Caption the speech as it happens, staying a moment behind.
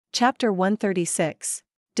Chapter 136.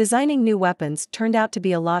 Designing new weapons turned out to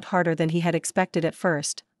be a lot harder than he had expected at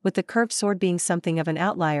first, with the curved sword being something of an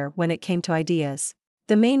outlier when it came to ideas.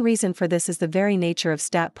 The main reason for this is the very nature of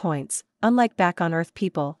stat points. Unlike back on Earth,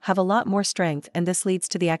 people have a lot more strength, and this leads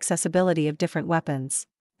to the accessibility of different weapons.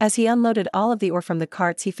 As he unloaded all of the ore from the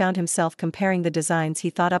carts, he found himself comparing the designs he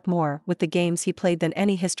thought up more with the games he played than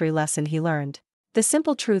any history lesson he learned. The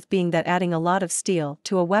simple truth being that adding a lot of steel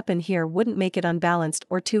to a weapon here wouldn't make it unbalanced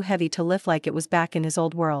or too heavy to lift like it was back in his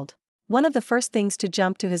old world. One of the first things to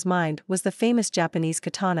jump to his mind was the famous Japanese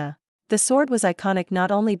katana. The sword was iconic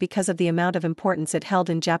not only because of the amount of importance it held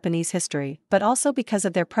in Japanese history, but also because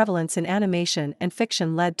of their prevalence in animation and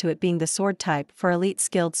fiction led to it being the sword type for elite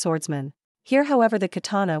skilled swordsmen. Here, however, the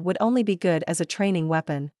katana would only be good as a training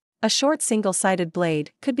weapon. A short single-sided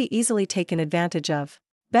blade could be easily taken advantage of.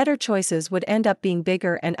 Better choices would end up being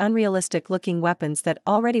bigger and unrealistic-looking weapons that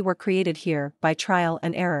already were created here by trial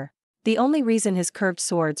and error. The only reason his curved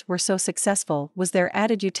swords were so successful was their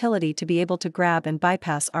added utility to be able to grab and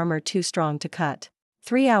bypass armor too strong to cut.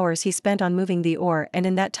 3 hours he spent on moving the ore, and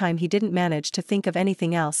in that time he didn't manage to think of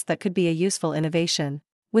anything else that could be a useful innovation.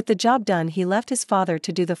 With the job done, he left his father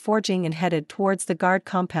to do the forging and headed towards the guard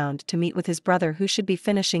compound to meet with his brother, who should be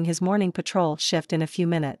finishing his morning patrol shift in a few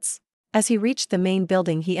minutes. As he reached the main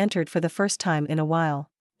building he entered for the first time in a while.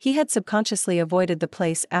 He had subconsciously avoided the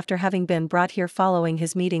place after having been brought here following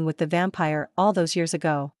his meeting with the vampire all those years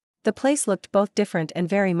ago. The place looked both different and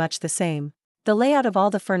very much the same. The layout of all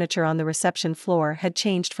the furniture on the reception floor had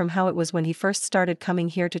changed from how it was when he first started coming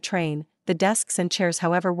here to train. The desks and chairs,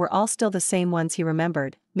 however, were all still the same ones he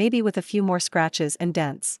remembered, maybe with a few more scratches and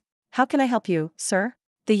dents. "How can I help you, sir?"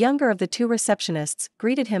 The younger of the two receptionists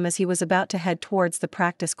greeted him as he was about to head towards the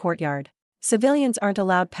practice courtyard. "Civilians aren't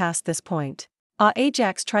allowed past this point."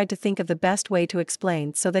 Ajax tried to think of the best way to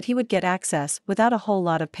explain so that he would get access without a whole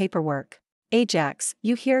lot of paperwork. "Ajax,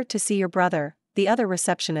 you here to see your brother?" The other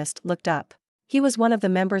receptionist looked up. He was one of the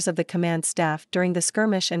members of the command staff during the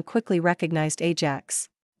skirmish and quickly recognized Ajax.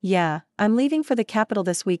 "Yeah, I'm leaving for the capital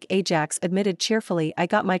this week," Ajax admitted cheerfully. "I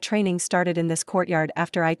got my training started in this courtyard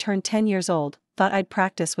after I turned 10 years old, thought I'd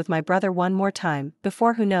practice with my brother one more time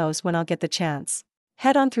before who knows when I'll get the chance."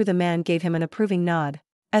 "Head on through." The man gave him an approving nod.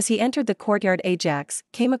 As he entered the courtyard, Ajax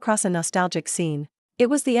came across a nostalgic scene. It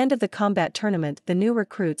was the end of the combat tournament the new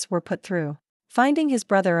recruits were put through. Finding his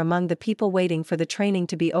brother among the people waiting for the training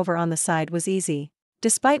to be over on the side was easy.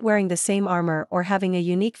 Despite wearing the same armor or having a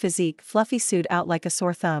unique physique, Fluffy stood out like a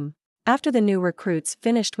sore thumb. After the new recruits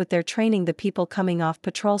finished with their training, the people coming off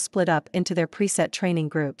patrol split up into their preset training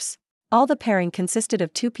groups. All the pairing consisted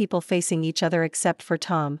of 2 people facing each other except for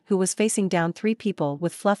Tom, who was facing down 3 people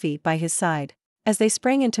with Fluffy by his side. As they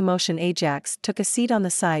sprang into motion, Ajax took a seat on the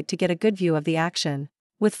side to get a good view of the action.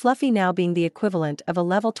 With Fluffy now being the equivalent of a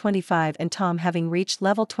level 25 and Tom having reached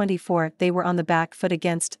level 24, they were on the back foot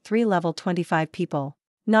against 3 level 25 people.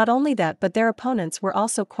 Not only that, but their opponents were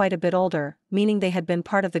also quite a bit older, meaning they had been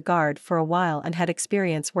part of the guard for a while and had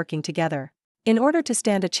experience working together. In order to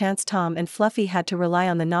stand a chance, Tom and Fluffy had to rely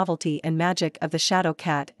on the novelty and magic of the Shadow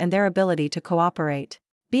Cat and their ability to cooperate.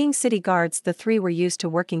 Being city guards, the 3 were used to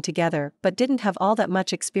working together but didn't have all that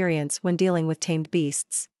much experience when dealing with tamed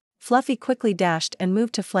beasts. Fluffy quickly dashed and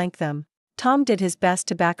moved to flank them. Tom did his best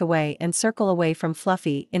to back away and circle away from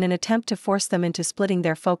Fluffy in an attempt to force them into splitting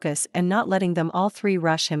their focus and not letting them all 3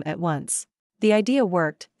 rush him at once. The idea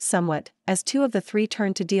worked, somewhat, as 2 of the 3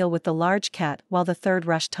 turned to deal with the large cat while the 3rd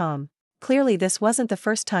rushed Tom. Clearly this wasn't the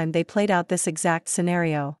first time they played out this exact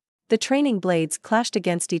scenario. The training blades clashed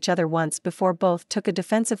against each other once before both took a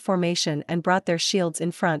defensive formation and brought their shields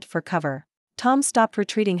in front for cover. Tom stopped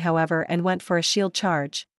retreating, however, and went for a shield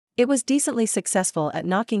charge. It was decently successful at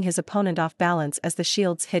knocking his opponent off balance as the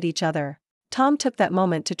shields hit each other. Tom took that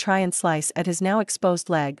moment to try and slice at his now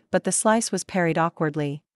exposed leg, but the slice was parried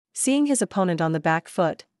awkwardly. Seeing his opponent on the back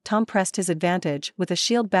foot, Tom pressed his advantage with a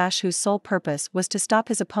shield bash whose sole purpose was to stop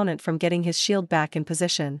his opponent from getting his shield back in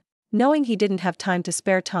position. Knowing he didn't have time to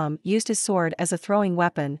spare, Tom used his sword as a throwing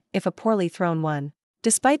weapon, if a poorly thrown one.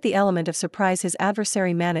 Despite the element of surprise, his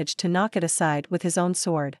adversary managed to knock it aside with his own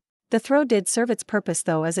sword. The throw did serve its purpose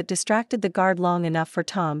though, as it distracted the guard long enough for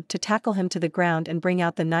Tom to tackle him to the ground and bring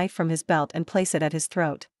out the knife from his belt and place it at his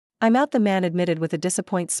throat. "I'm out," the man admitted with a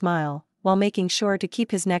disappointed smile, while making sure to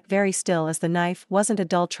keep his neck very still as the knife wasn't a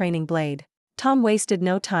dull training blade. Tom wasted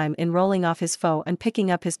no time in rolling off his foe and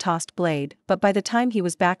picking up his tossed blade, but by the time he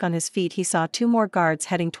was back on his feet he saw 2 more guards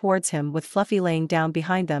heading towards him with Fluffy laying down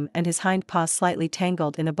behind them and his hind paws slightly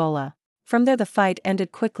tangled in a bola. From there the fight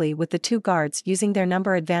ended quickly with the 2 guards using their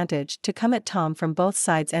number advantage to come at Tom from both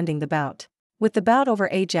sides, ending the bout. with the bout over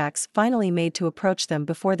Ajax finally made to approach them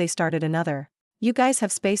before they started another. "You guys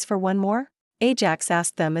have space for one more?" Ajax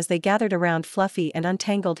asked them as they gathered around Fluffy and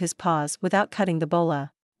untangled his paws without cutting the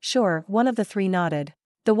bola. "Sure," one of the three nodded.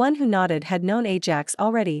 The one who nodded had known Ajax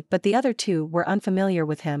already, but the other two were unfamiliar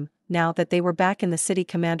with him. Now that they were back in the city,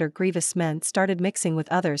 Commander Grievous' men started mixing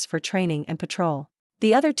with others for training and patrol.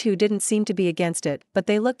 The other two didn't seem to be against it, but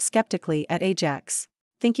they looked skeptically at Ajax.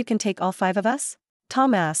 "Think you can take all 5 of us?"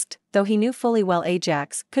 Tom asked, though he knew fully well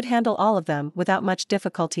Ajax could handle all of them without much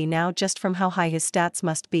difficulty now just from how high his stats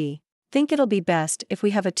must be. "Think it'll be best if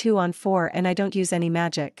we have a 2-on-4 and I don't use any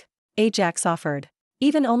magic," Ajax offered.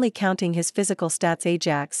 Even only counting his physical stats,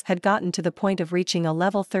 Ajax had gotten to the point of reaching a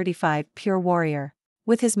level 35 pure warrior.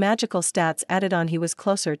 With his magical stats added on, he was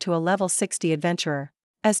closer to a level 60 adventurer.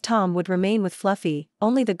 As Tom would remain with Fluffy,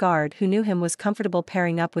 only the guard who knew him was comfortable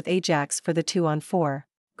pairing up with Ajax for the 2-on-4.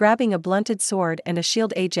 Grabbing a blunted sword and a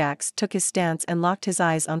shield, Ajax took his stance and locked his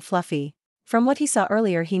eyes on Fluffy. From what he saw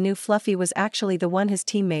earlier, he knew Fluffy was actually the one his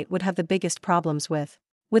teammate would have the biggest problems with.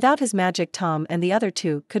 Without his magic, Tom and the other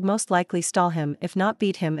two could most likely stall him if not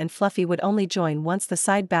beat him, and Fluffy would only join once the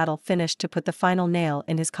side battle finished to put the final nail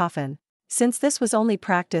in his coffin. Since this was only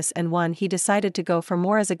practice and one he decided to go for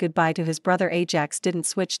more as a goodbye to his brother, Ajax didn't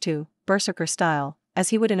switch to berserker style, as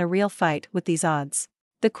he would in a real fight with these odds.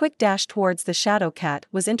 The quick dash towards the Shadow Cat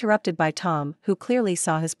was interrupted by Tom, who clearly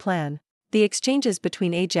saw his plan. The exchanges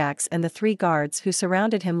between Ajax and the 3 guards who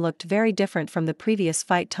surrounded him looked very different from the previous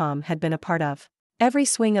fight Tom had been a part of. Every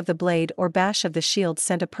swing of the blade or bash of the shield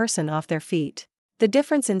sent a person off their feet. The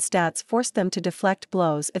difference in stats forced them to deflect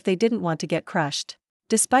blows if they didn't want to get crushed.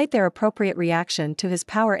 Despite their appropriate reaction to his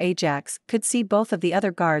power, Ajax could see both of the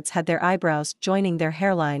other guards had their eyebrows joining their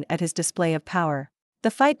hairline at his display of power.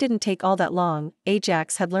 The fight didn't take all that long.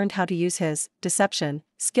 Ajax had learned how to use his deception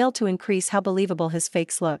skill to increase how believable his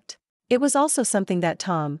fakes looked. It was also something that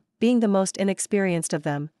Tom, being the most inexperienced of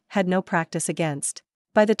them, had no practice against.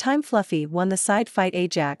 By the time Fluffy won the side fight,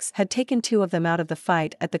 Ajax had taken 2 of them out of the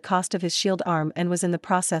fight at the cost of his shield arm and was in the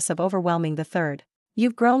process of overwhelming the third.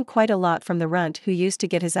 "You've grown quite a lot from the runt who used to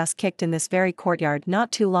get his ass kicked in this very courtyard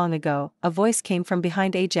not too long ago," a voice came from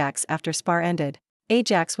behind Ajax after spar ended.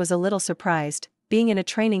 Ajax was a little surprised. Being in a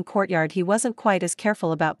training courtyard, he wasn't quite as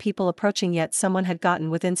careful about people approaching, yet someone had gotten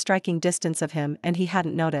within striking distance of him and he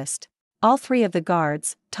hadn't noticed. All 3 of the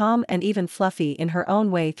guards, Tom and even Fluffy in her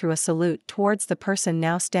own way, threw a salute towards the person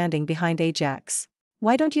now standing behind Ajax.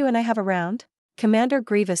 "Why don't you and I have a round?" Commander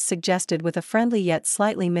Grievous suggested with a friendly yet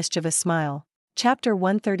slightly mischievous smile. Chapter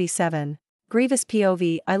 137. Grievous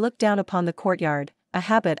POV. I looked down upon the courtyard, a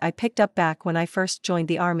habit I picked up back when I first joined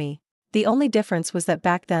the army. The only difference was that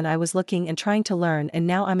back then I was looking and trying to learn, and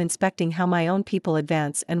now I'm inspecting how my own people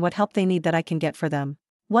advance and what help they need that I can get for them.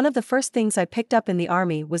 One of the first things I picked up in the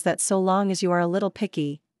army was that so long as you are a little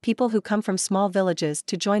picky, people who come from small villages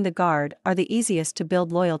to join the guard are the easiest to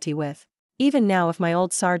build loyalty with. Even now, if my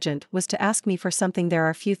old sergeant was to ask me for something, there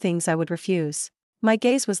are few things I would refuse. My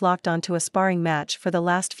gaze was locked onto a sparring match for the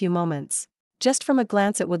last few moments. Just from a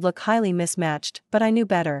glance it would look highly mismatched, but I knew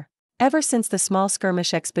better. Ever since the small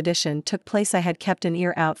skirmish expedition took place, I had kept an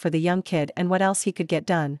ear out for the young kid and what else he could get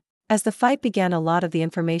done. As the fight began, a lot of the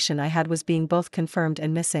information I had was being both confirmed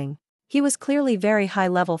and missing. He was clearly very high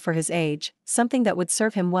level for his age, something that would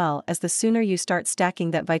serve him well, as the sooner you start stacking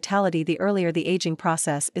that vitality, the earlier the aging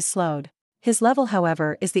process is slowed. His level,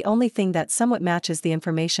 however, is the only thing that somewhat matches the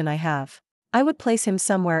information I have. I would place him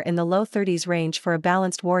somewhere in the low 30s range for a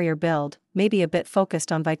balanced warrior build, maybe a bit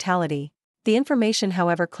focused on vitality. The information,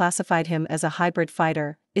 however, classified him as a hybrid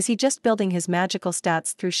fighter. Is he just building his magical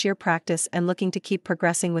stats through sheer practice and looking to keep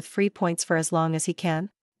progressing with free points for as long as he can?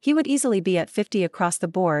 He would easily be at 50 across the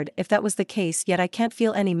board if that was the case, yet I can't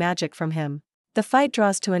feel any magic from him. The fight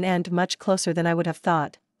draws to an end much closer than I would have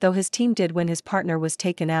thought, though his team did when his partner was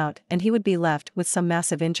taken out and he would be left with some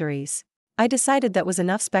massive injuries. I decided that was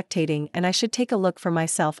enough spectating and I should take a look for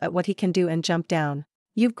myself at what he can do and jump down.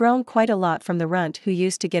 "You've grown quite a lot from the runt who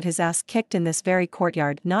used to get his ass kicked in this very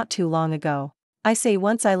courtyard not too long ago," I say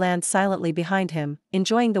once I land silently behind him,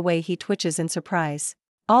 enjoying the way he twitches in surprise.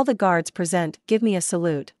 All the guards present give me a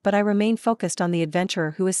salute, but I remain focused on the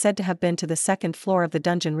adventurer who is said to have been to the 2nd floor of the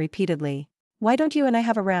dungeon repeatedly. "Why don't you and I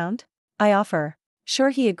have a round?" I offer. Sure,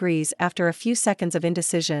 he agrees after a few seconds of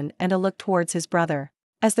indecision and a look towards his brother.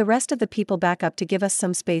 As the rest of the people back up to give us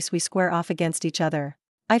some space, we square off against each other.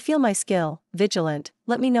 I feel my skill, vigilant,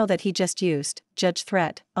 let me know that he just used judge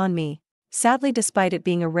threat on me. Sadly, despite it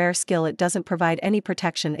being a rare skill, it doesn't provide any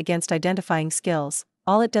protection against identifying skills.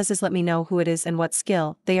 All it does is let me know who it is and what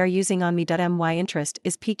skill they are using on me. My interest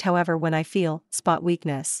is piqued, however, when I feel spot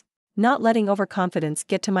weakness. Not letting overconfidence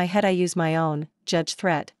get to my head, I use my own judge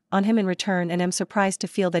threat on him in return and am surprised to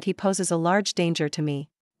feel that he poses a large danger to me.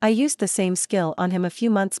 I used the same skill on him a few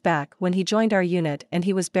months back when he joined our unit and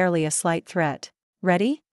he was barely a slight threat.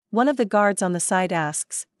 Ready? One of the guards on the side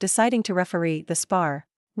asks, deciding to referee the spar.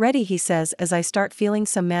 Ready, he says as I start feeling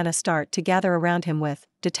some mana start to gather around him with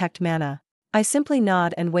detect mana. I simply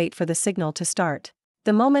nod and wait for the signal to start.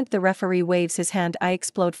 The moment the referee waves his hand, I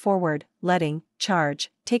explode forward, letting charge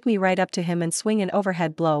take me right up to him and swing an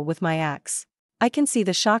overhead blow with my axe. I can see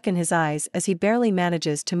the shock in his eyes as he barely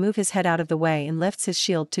manages to move his head out of the way and lifts his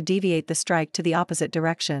shield to deviate the strike to the opposite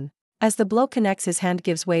direction. As the blow connects, his hand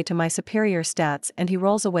gives way to my superior stats and he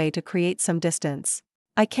rolls away to create some distance.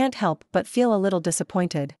 I can't help but feel a little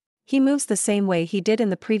disappointed. He moves the same way he did in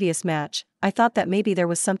the previous match. I thought that maybe there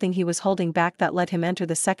was something he was holding back that let him enter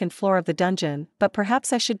the second floor of the dungeon, but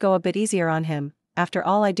perhaps I should go a bit easier on him. After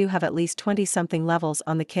all, I do have at least 20-something levels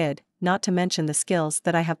on the kid, not to mention the skills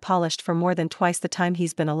that I have polished for more than twice the time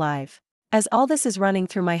he's been alive. As all this is running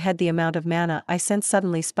through my head, the amount of mana I sense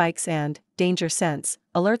suddenly spikes and danger sense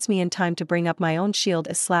alerts me in time to bring up my own shield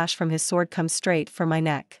as slash from his sword comes straight for my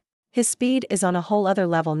neck. His speed is on a whole other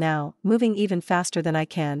level now, moving even faster than I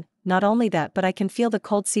can. Not only that, but I can feel the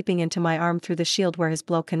cold seeping into my arm through the shield where his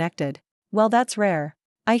blow connected. Well, that's rare.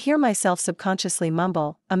 I hear myself subconsciously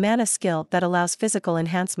mumble, a mana skill that allows physical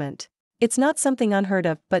enhancement. It's not something unheard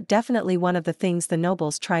of, but definitely one of the things the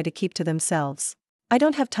nobles try to keep to themselves. I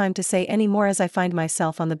don't have time to say any more as I find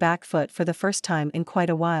myself on the back foot for the first time in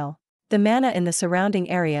quite a while. The mana in the surrounding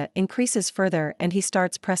area increases further and he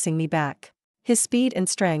starts pressing me back. His speed and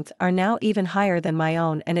strength are now even higher than my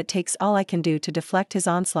own and it takes all I can do to deflect his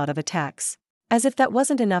onslaught of attacks. As if that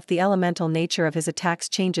wasn't enough, the elemental nature of his attacks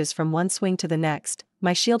changes from one swing to the next.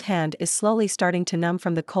 My shield hand is slowly starting to numb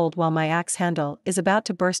from the cold while my axe handle is about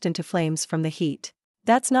to burst into flames from the heat.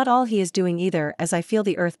 That's not all he is doing either, as I feel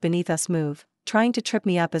the earth beneath us move, trying to trip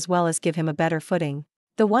me up as well as give him a better footing.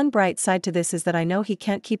 The one bright side to this is that I know he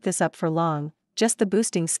can't keep this up for long. Just the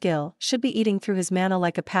boosting skill should be eating through his mana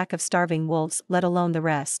like a pack of starving wolves, let alone the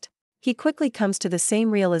rest. He quickly comes to the same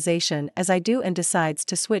realization as I do and decides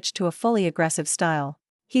to switch to a fully aggressive style.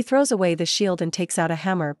 He throws away the shield and takes out a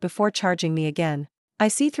hammer before charging me again. I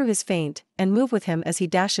see through his feint and move with him as he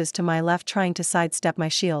dashes to my left, trying to sidestep my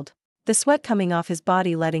shield. The sweat coming off his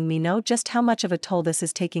body letting me know just how much of a toll this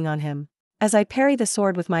is taking on him. As I parry the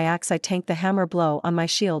sword with my axe, I tank the hammer blow on my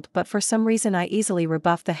shield, but for some reason I easily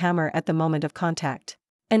rebuff the hammer at the moment of contact.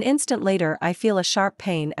 An instant later I feel a sharp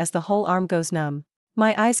pain as the whole arm goes numb.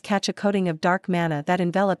 My eyes catch a coating of dark mana that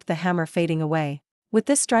enveloped the hammer fading away. With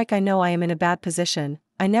this strike I know I am in a bad position.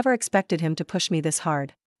 I never expected him to push me this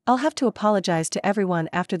hard. I'll have to apologize to everyone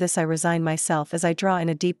after this. I resign myself as I draw in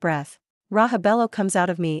a deep breath. Rahabello comes out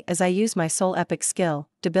of me as I use my soul epic skill,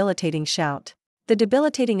 Debilitating Shout. The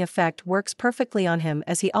debilitating effect works perfectly on him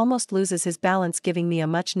as he almost loses his balance, giving me a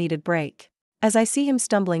much needed break. As I see him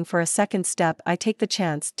stumbling for a second step, I take the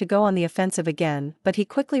chance to go on the offensive again, but he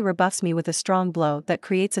quickly rebuffs me with a strong blow that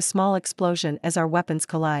creates a small explosion as our weapons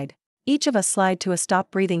collide. Each of us slide to a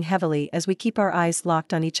stop, breathing heavily as we keep our eyes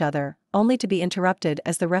locked on each other, only to be interrupted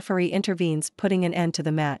as the referee intervenes, putting an end to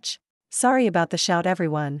the match. Sorry about the shout,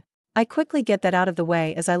 everyone. I quickly get that out of the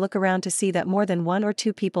way as I look around to see that more than 1 or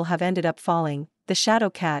 2 people have ended up falling. The shadow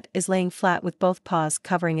cat is laying flat with both paws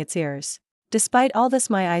covering its ears. Despite all this,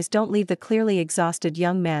 my eyes don't leave the clearly exhausted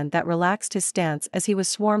young man that relaxed his stance as he was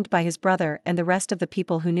swarmed by his brother and the rest of the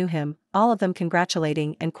people who knew him, all of them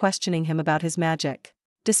congratulating and questioning him about his magic.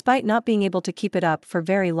 Despite not being able to keep it up for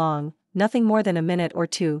very long, nothing more than a minute or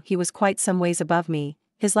two, he was quite some ways above me.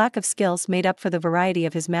 His lack of skills made up for the variety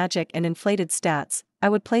of his magic and inflated stats. I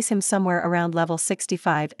would place him somewhere around level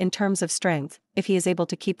 65 in terms of strength. If he is able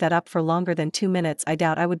to keep that up for longer than 2 minutes, I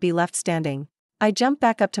doubt I would be left standing. I jump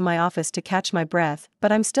back up to my office to catch my breath,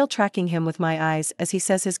 but I'm still tracking him with my eyes as he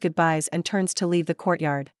says his goodbyes and turns to leave the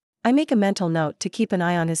courtyard. I make a mental note to keep an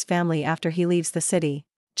eye on his family after he leaves the city.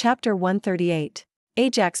 Chapter 138.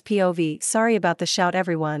 Ajax POV. Sorry about the shout,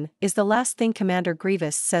 everyone, is the last thing Commander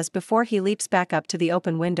Grievous says before he leaps back up to the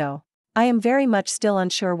open window. I am very much still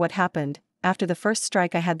unsure what happened. After the first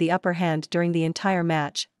strike I had the upper hand during the entire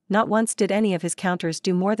match. Not once did any of his counters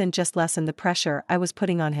do more than just lessen the pressure I was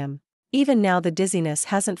putting on him. Even now the dizziness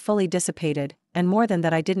hasn't fully dissipated, and more than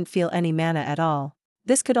that I didn't feel any mana at all.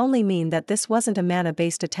 This could only mean that this wasn't a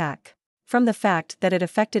mana-based attack. From the fact that it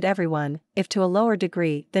affected everyone, if to a lower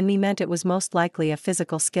degree than me, meant it was most likely a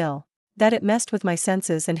physical skill. That it messed with my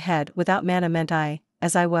senses and head without mana meant I,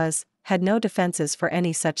 as I was, had no defenses for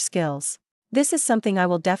any such skills. This is something I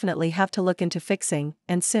will definitely have to look into fixing,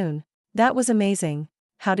 and soon. That was amazing.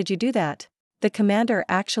 How did you do that? The commander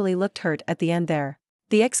actually looked hurt at the end there.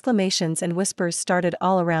 The exclamations and whispers started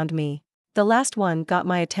all around me. The last one got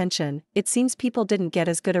my attention. It seems people didn't get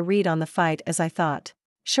as good a read on the fight as I thought.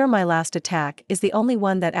 Sure, my last attack is the only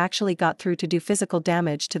one that actually got through to do physical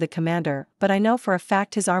damage to the commander, but I know for a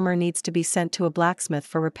fact his armor needs to be sent to a blacksmith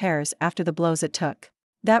for repairs after the blows it took.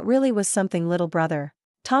 That really was something, little brother.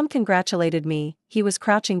 Tom congratulated me. He was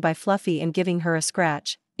crouching by Fluffy and giving her a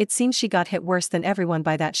scratch. It seems she got hit worse than everyone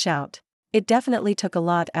by that shout. It definitely took a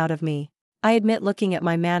lot out of me. I admit, looking at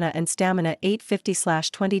my mana and stamina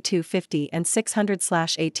 850/2250 and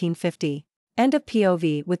 600/1850. End of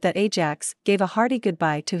POV. With that, Ajax gave a hearty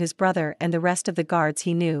goodbye to his brother and the rest of the guards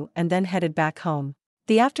he knew and then headed back home.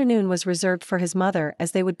 The afternoon was reserved for his mother,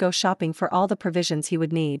 as they would go shopping for all the provisions he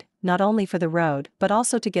would need, not only for the road but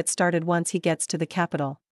also to get started once he gets to the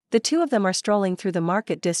capital. The two of them are strolling through the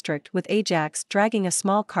market district with Ajax dragging a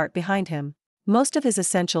small cart behind him. Most of his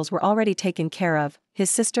essentials were already taken care of.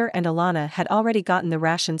 His sister and Alana had already gotten the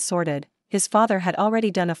rations sorted. His father had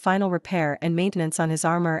already done a final repair and maintenance on his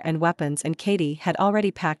armor and weapons, and Katie had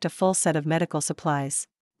already packed a full set of medical supplies.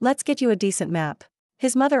 "Let's get you a decent map,"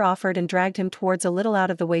 his mother offered, and dragged him towards a little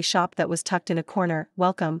out-of-the-way shop that was tucked in a corner.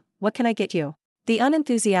 "Welcome, what can I get you?" The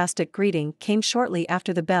unenthusiastic greeting came shortly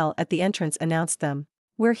after the bell at the entrance announced them.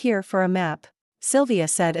 "We're here for a map," Sylvia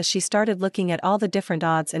said as she started looking at all the different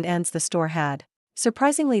odds and ends the store had.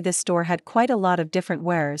 Surprisingly, this store had quite a lot of different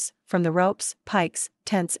wares, from the ropes, pikes,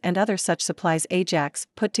 tents and other such supplies Ajax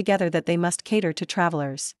put together that they must cater to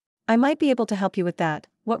travelers. "I might be able to help you with that.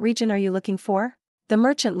 What region are you looking for?" The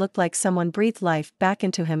merchant looked like someone breathed life back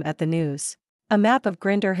into him at the news. "A map of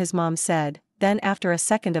Grinder," his mom said, then after a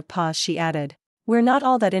second of pause she added, "We're not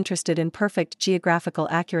all that interested in perfect geographical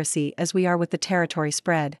accuracy as we are with the territory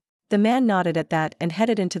spread." The man nodded at that and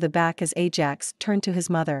headed into the back as Ajax turned to his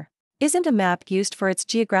mother. "Isn't a map used for its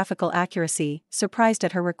geographical accuracy?" Surprised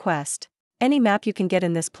at her request. "Any map you can get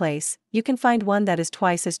in this place, you can find one that is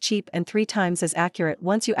twice as cheap and 3 times as accurate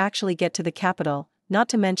once you actually get to the capital, not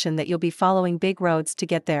to mention that you'll be following big roads to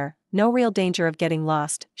get there, no real danger of getting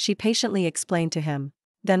lost," she patiently explained to him.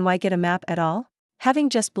 Then why get a map at all? Having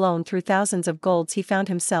just blown through thousands of golds, he found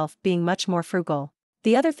himself being much more frugal.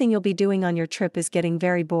 "The other thing you'll be doing on your trip is getting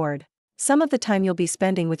very bored. Some of the time you'll be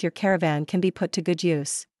spending with your caravan can be put to good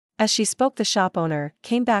use." As she spoke, the shop owner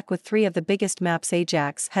came back with 3 of the biggest maps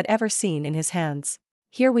Ajax had ever seen in his hands.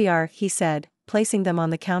 "Here we are," he said, placing them on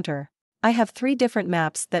the counter. "I have 3 different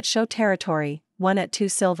maps that show territory, one at 2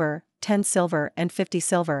 silver, 10 silver and 50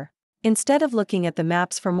 silver. Instead of looking at the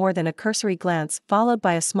maps for more than a cursory glance followed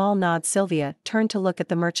by a small nod, Sylvia turned to look at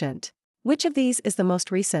the merchant. "Which of these is the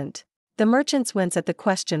most recent?" The merchant's wince at the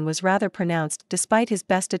question was rather pronounced despite his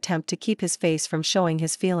best attempt to keep his face from showing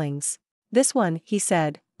his feelings. "This one," he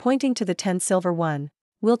said, pointing to the 10 silver one.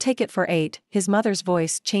 "We'll take it for 8. His mother's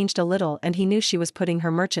voice changed a little and he knew she was putting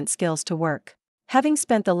her merchant skills to work. Having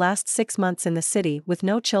spent the last 6 months in the city with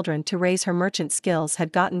no children to raise, her merchant skills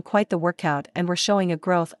had gotten quite the workout and were showing a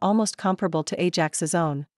growth almost comparable to Ajax's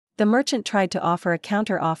own. The merchant tried to offer a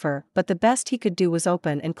counter-offer, but the best he could do was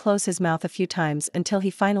open and close his mouth a few times until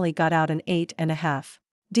he finally got out an 8.5.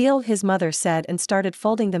 "Deal," his mother said, and started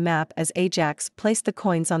folding the map as Ajax placed the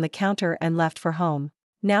coins on the counter and left for home.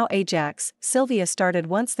 "Now Ajax," Sylvia started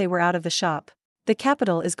once they were out of the shop. "The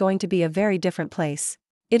capital is going to be a very different place.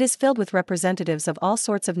 It is filled with representatives of all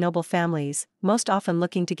sorts of noble families, most often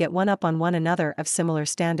looking to get one up on one another of similar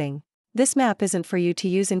standing. This map isn't for you to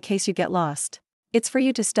use in case you get lost. It's for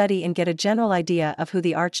you to study and get a general idea of who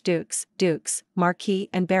the archdukes, dukes, marquis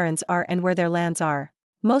and barons are and where their lands are.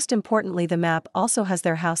 Most importantly, the map also has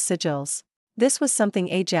their house sigils." This was something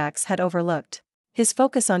Ajax had overlooked. His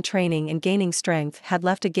focus on training and gaining strength had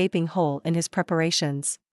left a gaping hole in his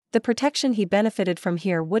preparations. The protection he benefited from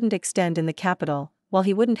here wouldn't extend in the capital. While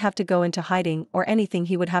he wouldn't have to go into hiding or anything,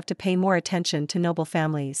 he would have to pay more attention to noble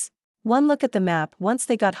families. One look at the map once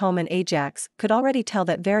they got home and Ajax could already tell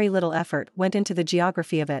that very little effort went into the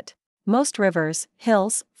geography of it. Most rivers,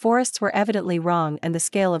 hills, forests were evidently wrong, and the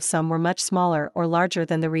scale of some were much smaller or larger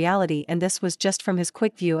than the reality, and this was just from his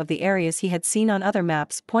quick view of the areas he had seen on other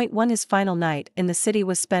maps. Point 1. His final night in the city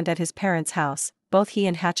was spent at his parents' house. Both he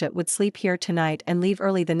and Hatchet would sleep here tonight and leave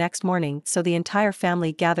early the next morning, so the entire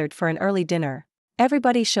family gathered for an early dinner.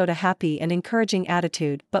 Everybody showed a happy and encouraging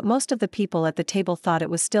attitude, but most of the people at the table thought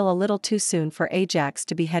it was still a little too soon for Ajax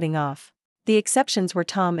to be heading off. The exceptions were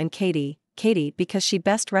Tom and Katie because she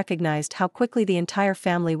best recognized how quickly the entire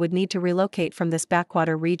family would need to relocate from this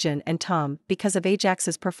backwater region, and Tom because of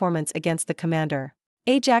Ajax's performance against the commander.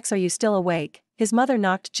 "Ajax, are you still awake?" His mother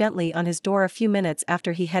knocked gently on his door a few minutes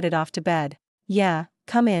after he headed off to bed. "Yeah,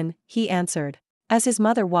 come in," he answered. As his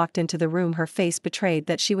mother walked into the room, her face betrayed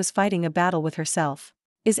that she was fighting a battle with herself.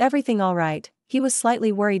 Is everything all right? He was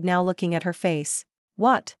slightly worried now looking at her face.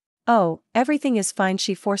 What? Oh, everything is fine.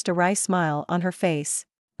 She forced a wry smile on her face.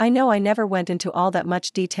 I know I never went into all that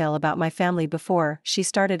much detail about my family before, she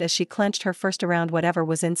started as she clenched her fist around whatever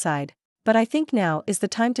was inside. But I think now is the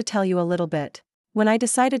time to tell you a little bit. When I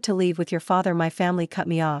decided to leave with your father, my family cut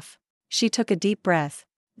me off. She took a deep breath.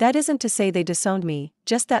 That isn't to say they disowned me,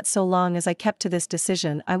 just that so long as I kept to this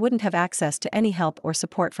decision I wouldn't have access to any help or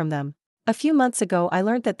support from them. A few months ago I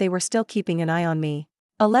learned that they were still keeping an eye on me.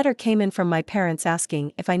 A letter came in from my parents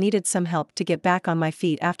asking if I needed some help to get back on my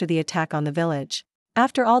feet after the attack on the village.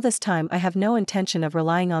 After all this time I have no intention of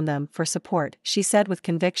relying on them for support, she said with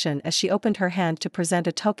conviction as she opened her hand to present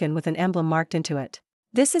a token with an emblem marked into it.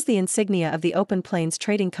 This is the insignia of the Open Plains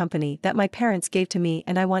Trading Company that my parents gave to me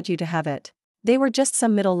and I want you to have it. They were just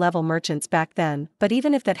some middle-level merchants back then, but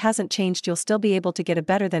even if that hasn't changed you'll still be able to get a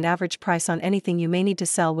better than average price on anything you may need to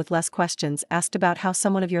sell with less questions asked about how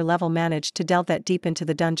someone of your level managed to delve that deep into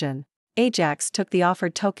the dungeon. Ajax took the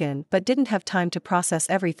offered token but didn't have time to process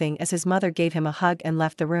everything as his mother gave him a hug and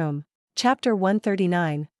left the room. Chapter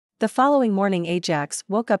 139. The following morning Ajax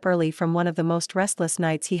woke up early from one of the most restless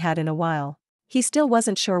nights he had in a while. He still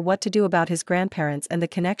wasn't sure what to do about his grandparents and the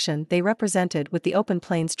connection they represented with the Open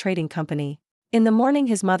Plains Trading Company. In the morning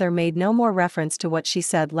his mother made no more reference to what she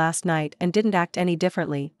said last night and didn't act any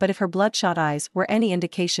differently, but if her bloodshot eyes were any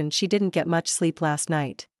indication she didn't get much sleep last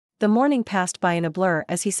night. The morning passed by in a blur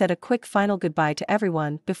as he said a quick final goodbye to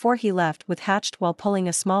everyone before he left with Hatchet while pulling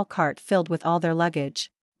a small cart filled with all their luggage.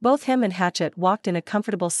 Both him and Hatchet walked in a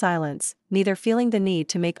comfortable silence, neither feeling the need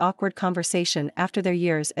to make awkward conversation after their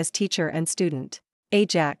years as teacher and student.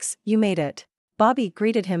 Ajax, you made it. Bobby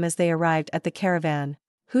greeted him as they arrived at the caravan.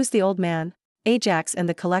 Who's the old man? Ajax and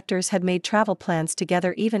the collectors had made travel plans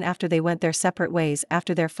together even after they went their separate ways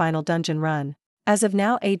after their final dungeon run. As of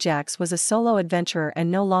now Ajax was a solo adventurer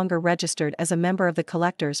and no longer registered as a member of the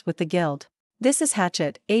collectors with the guild. This is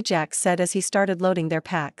Hatchet, Ajax said as he started loading their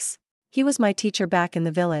packs. He was my teacher back in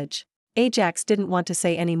the village. Ajax didn't want to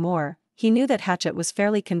say any more. He knew that Hatchet was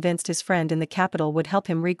fairly convinced his friend in the capital would help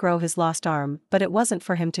him regrow his lost arm, but it wasn't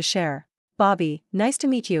for him to share. Bobby, nice to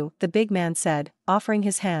meet you, the big man said, offering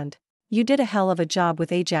his hand. You did a hell of a job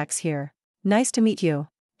with Ajax here. Nice to meet you.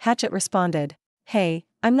 Hatchet responded. Hey,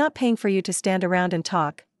 I'm not paying for you to stand around and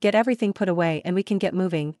talk, get everything put away and we can get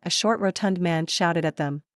moving, a short rotund man shouted at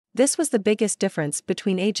them. This was the biggest difference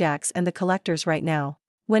between Ajax and the collectors right now.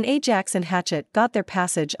 When Ajax and Hatchet got their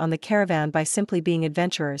passage on the caravan by simply being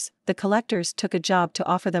adventurers, the collectors took a job to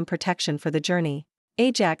offer them protection for the journey.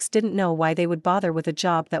 Ajax didn't know why they would bother with a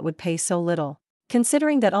job that would pay so little.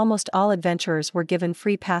 Considering that almost all adventurers were given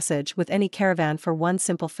free passage with any caravan for one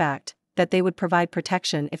simple fact, that they would provide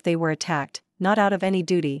protection if they were attacked, not out of any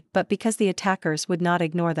duty but because the attackers would not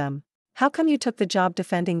ignore them. How come you took the job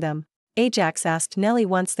defending them? Ajax asked Nelly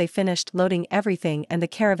once they finished loading everything and the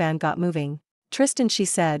caravan got moving. Tristan, she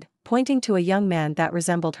said, pointing to a young man that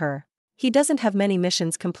resembled her. He doesn't have many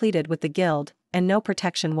missions completed with the guild, and no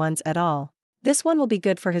protection ones at all. This one will be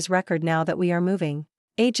good for his record now that we are moving.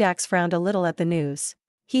 Ajax frowned a little at the news.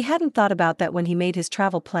 He hadn't thought about that when he made his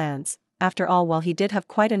travel plans. After all, while he did have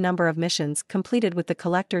quite a number of missions completed with the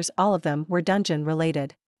collectors, all of them were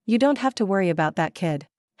dungeon-related. You don't have to worry about that, kid.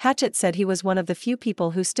 Hatchet said he was one of the few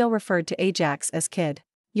people who still referred to Ajax as kid.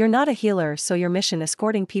 You're not a healer, so your mission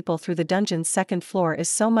escorting people through the dungeon's second floor is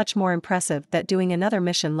so much more impressive that doing another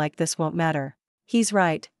mission like this won't matter. He's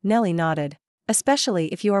right, Nelly nodded. Especially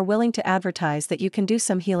if you are willing to advertise that you can do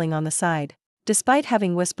some healing on the side. Despite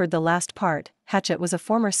having whispered the last part, Hatchet was a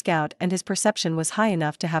former scout and his perception was high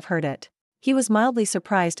enough to have heard it. He was mildly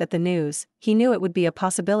surprised at the news. He knew it would be a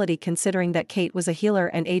possibility considering that Kate was a healer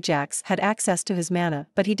and Ajax had access to his mana,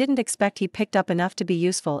 but he didn't expect he picked up enough to be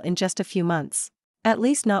useful in just a few months. At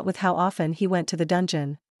least not with how often he went to the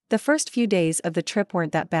dungeon. The first few days of the trip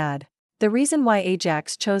weren't that bad. The reason why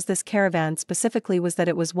Ajax chose this caravan specifically was that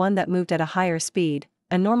it was one that moved at a higher speed.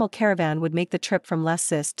 A normal caravan would make the trip from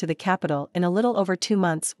Lessis to the capital in a little over 2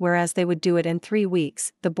 months, whereas they would do it in 3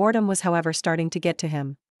 weeks. The boredom was, however, starting to get to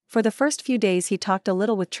him. For the first few days he talked a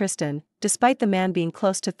little with Tristan. Despite the man being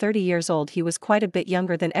close to 30 years old, he was quite a bit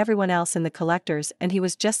younger than everyone else in the collectors and he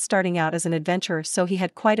was just starting out as an adventurer, so he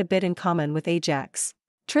had quite a bit in common with Ajax.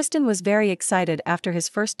 Tristan was very excited after his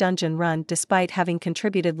first dungeon run despite having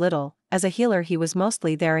contributed little. As a healer he was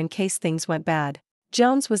mostly there in case things went bad.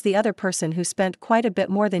 Jones was the other person who spent quite a bit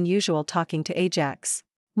more than usual talking to Ajax.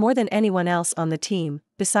 More than anyone else on the team,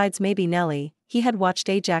 besides maybe Nelly, he had watched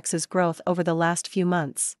Ajax's growth over the last few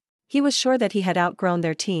months. He was sure that he had outgrown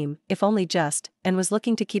their team, if only just, and was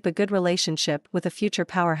looking to keep a good relationship with a future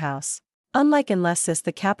powerhouse. Unlike Enlessis,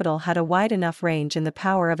 the capital had a wide enough range in the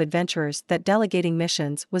power of adventurers that delegating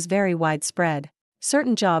missions was very widespread.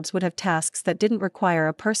 Certain jobs would have tasks that didn't require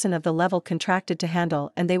a person of the level contracted to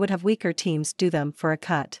handle, and they would have weaker teams do them for a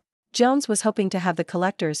cut. Jones was hoping to have the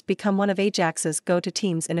Collectors become one of Ajax's go-to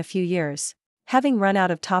teams in a few years. Having run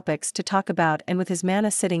out of topics to talk about and with his mana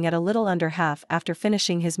sitting at a little under half after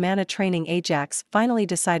finishing his mana training, Ajax finally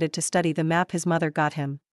decided to study the map his mother got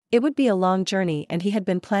him. It would be a long journey and he had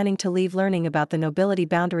been planning to leave learning about the nobility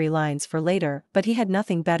boundary lines for later, but he had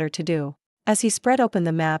nothing better to do. As he spread open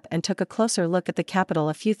the map and took a closer look at the capital,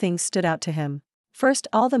 a few things stood out to him. First,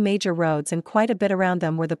 all the major roads and quite a bit around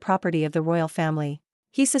them were the property of the royal family.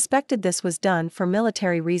 He suspected this was done for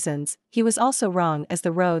military reasons. He was also wrong, as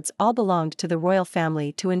the roads all belonged to the royal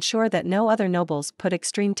family to ensure that no other nobles put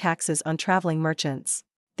extreme taxes on traveling merchants.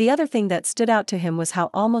 The other thing that stood out to him was how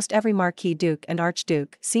almost every marquis, duke and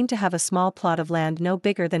archduke seemed to have a small plot of land no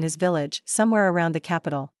bigger than his village somewhere around the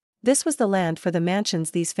capital. This was the land for the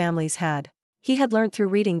mansions these families had. He had learnt through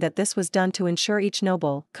reading that this was done to ensure each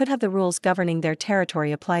noble could have the rules governing their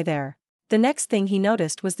territory apply there. The next thing he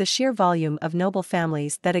noticed was the sheer volume of noble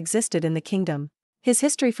families that existed in the kingdom. His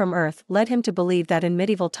history from Earth led him to believe that in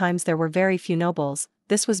medieval times there were very few nobles.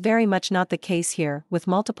 This was very much not the case here, with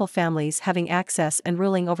multiple families having access and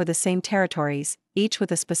ruling over the same territories, each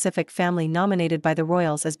with a specific family nominated by the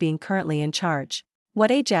royals as being currently in charge.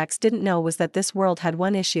 What Ajax didn't know was that this world had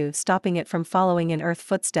one issue stopping it from following in Earth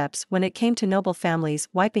footsteps when it came to noble families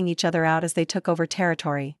wiping each other out as they took over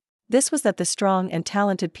territory. This was that the strong and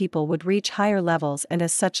talented people would reach higher levels and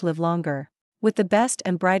as such live longer. With the best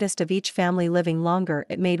and brightest of each family living longer,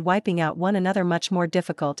 it made wiping out one another much more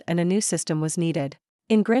difficult, and a new system was needed.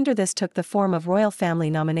 In Grinder, this took the form of royal family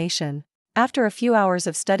nomination. After a few hours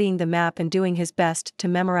of studying the map and doing his best to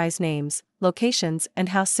memorize names, locations, and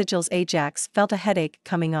house sigils, Ajax felt a headache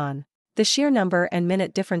coming on. The sheer number and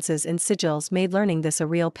minute differences in sigils made learning this a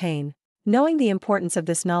real pain. Knowing the importance of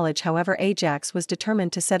this knowledge, however, Ajax was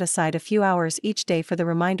determined to set aside a few hours each day for the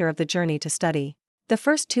remainder of the journey to study. The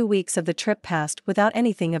first 2 weeks of the trip passed without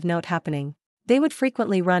anything of note happening. They would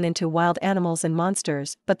frequently run into wild animals and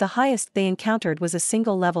monsters, but the highest they encountered was a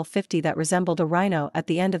single level 50 that resembled a rhino at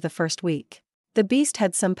the end of the first week. The beast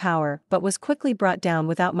had some power, but was quickly brought down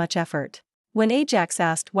without much effort. When Ajax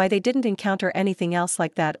asked why they didn't encounter anything else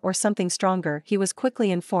like that or something stronger, he was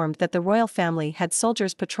quickly informed that the royal family had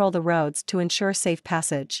soldiers patrol the roads to ensure safe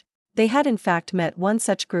passage. They had in fact met one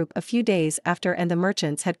such group a few days after, and the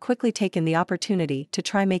merchants had quickly taken the opportunity to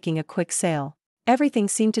try making a quick sale. Everything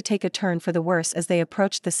seemed to take a turn for the worse as they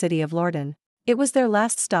approached the city of Lorden. It was their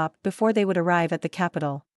last stop before they would arrive at the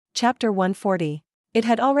capital. Chapter 140. It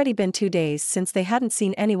had already been 2 days since they hadn't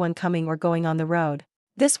seen anyone coming or going on the road.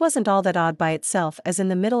 This wasn't all that odd by itself, as in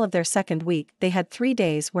the middle of their second week they had 3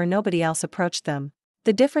 days where nobody else approached them.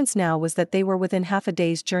 The difference now was that they were within half a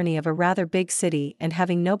day's journey of a rather big city, and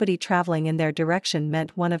having nobody traveling in their direction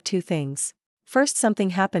meant one of two things. First, something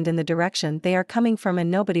happened in the direction they are coming from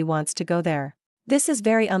and nobody wants to go there. This is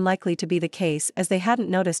very unlikely to be the case, as they hadn't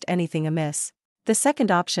noticed anything amiss. The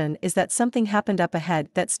second option is that something happened up ahead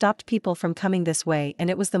that stopped people from coming this way, and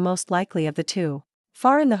it was the most likely of the two.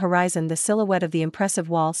 Far in the horizon, the silhouette of the impressive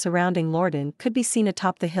wall surrounding Lorden could be seen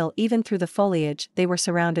atop the hill even through the foliage they were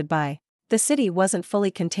surrounded by. The city wasn't fully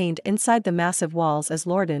contained inside the massive walls, as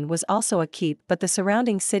Lorden was also a keep, but the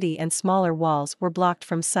surrounding city and smaller walls were blocked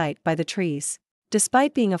from sight by the trees.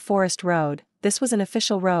 Despite being a forest road, this was an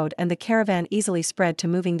official road, and the caravan easily spread to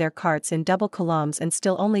moving their carts in double columns and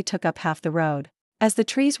still only took up half the road. As the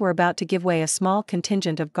trees were about to give way, a small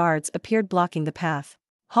contingent of guards appeared blocking the path.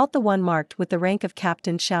 "Halt!" the one marked with the rank of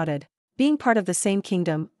captain shouted. Being part of the same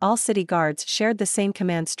kingdom, all city guards shared the same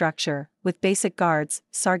command structure, with basic guards,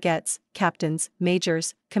 sergeants, captains,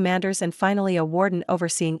 majors, commanders, and finally a warden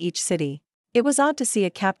overseeing each city. It was odd to see a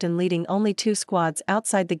captain leading only 2 squads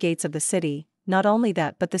outside the gates of the city. Not only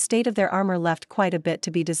that, but the state of their armor left quite a bit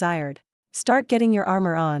to be desired. "Start getting your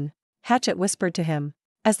armor on," Hatchet whispered to him.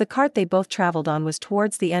 As the cart they both traveled on was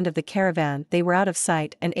towards the end of the caravan, they were out of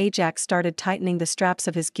sight, and Ajax started tightening the straps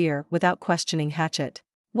of his gear without questioning Hatchet.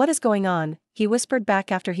 "What is going on?" he whispered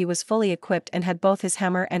back after he was fully equipped and had both his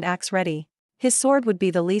hammer and axe ready. His sword would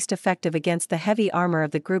be the least effective against the heavy armor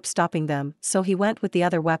of the group stopping them, so he went with the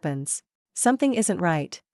other weapons. "Something isn't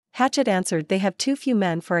right," Hatchet answered. "They have too few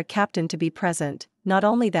men for a captain to be present. Not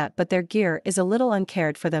only that, but their gear is a little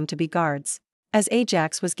uncared for them to be guards." As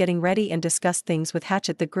Ajax was getting ready and discussed things with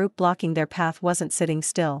Hatchet, the group blocking their path wasn't sitting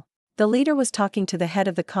still. The leader was talking to the head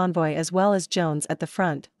of the convoy as well as Jones at the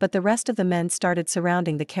front, but the rest of the men started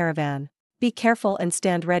surrounding the caravan. "Be careful and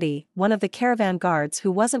stand ready," one of the caravan guards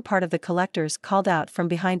who wasn't part of the collectors called out from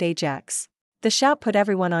behind Ajax. The shout put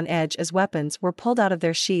everyone on edge as weapons were pulled out of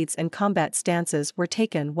their sheaths and combat stances were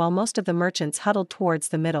taken while most of the merchants huddled towards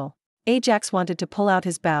the middle. Ajax wanted to pull out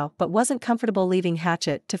his bow but wasn't comfortable leaving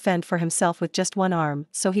Hatchet to fend for himself with just one arm,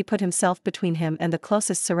 so he put himself between him and the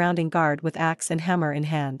closest surrounding guard with axe and hammer in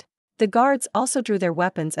hand. The guards also drew their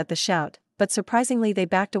weapons at the shout, but surprisingly they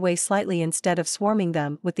backed away slightly instead of swarming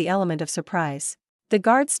them with the element of surprise. The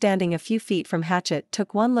guard standing a few feet from Hatchet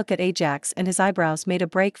took one look at Ajax and his eyebrows made a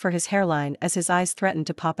break for his hairline as his eyes threatened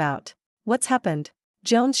to pop out. "What's happened?"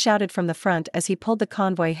 Jones shouted from the front as he pulled the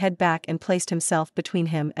convoy head back and placed himself between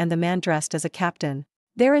him and the man dressed as a captain.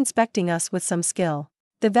 "They're inspecting us with some skill."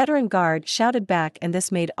 The veteran guard shouted back, and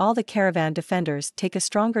this made all the caravan defenders take a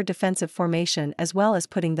stronger defensive formation as well as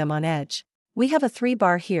putting them on edge. "We have a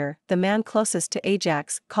 3-bar here," the man closest to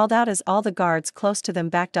Ajax called out as all the guards close to them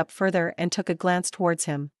backed up further and took a glance towards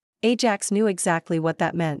him. Ajax knew exactly what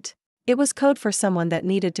that meant. It was code for someone that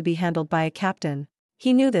needed to be handled by a captain.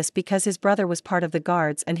 He knew this because his brother was part of the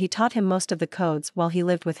guards and he taught him most of the codes while he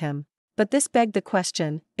lived with him. But this begged the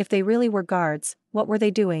question, if they really were guards, what were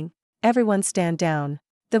they doing? "Everyone stand down."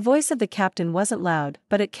 The voice of the captain wasn't loud,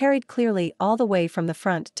 but it carried clearly all the way from the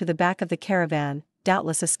front to the back of the caravan.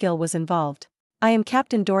 Doubtless a skill was involved. "I am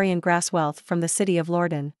Captain Dorian Grasswealth from the city of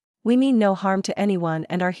Lorden. We mean no harm to anyone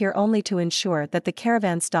and are here only to ensure that the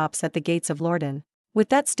caravan stops at the gates of Lorden." With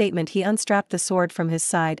that statement he unstrapped the sword from his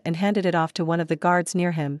side and handed it off to one of the guards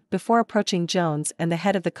near him, before approaching Jones and the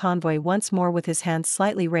head of the convoy once more with his hands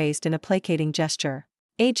slightly raised in a placating gesture.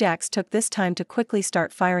 Ajax took this time to quickly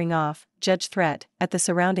start firing off, judge threat, at the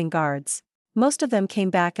surrounding guards. Most of them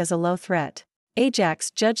came back as a low threat.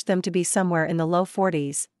 Ajax judged them to be somewhere in the low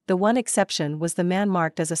 40s, the one exception was the man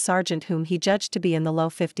marked as a sergeant whom he judged to be in the low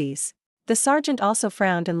 50s. The sergeant also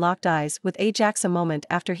frowned and locked eyes with Ajax a moment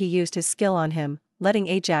after he used his skill on him, letting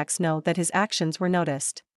Ajax know that his actions were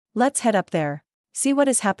noticed. "Let's head up there. See what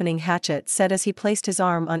is happening," Hatchet said as he placed his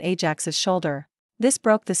arm on Ajax's shoulder. This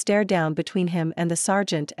broke the stare down between him and the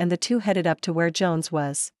sergeant, and the two headed up to where Jones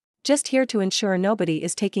was. "Just here to ensure nobody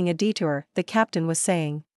is taking a detour," the captain was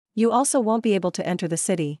saying. "You also won't be able to enter the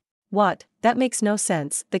city." "What? That makes no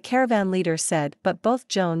sense," the caravan leader said, but both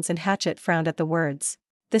Jones and Hatchet frowned at the words.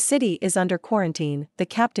 "The city is under quarantine," the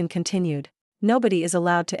captain continued. "Nobody is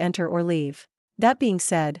allowed to enter or leave. That being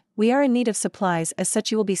said, we are in need of supplies, as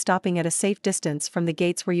such you will be stopping at a safe distance from the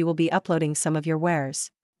gates where you will be uploading some of your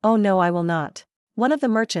wares." "Oh no, I will not." One of the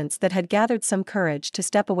merchants that had gathered some courage to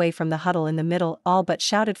step away from the huddle in the middle all but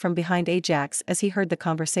shouted from behind Ajax as he heard the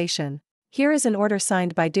conversation. "Here is an order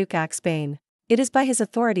signed by Duke Axbane. It is by his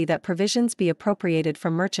authority that provisions be appropriated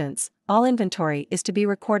from merchants, all inventory is to be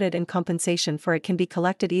recorded and compensation for it can be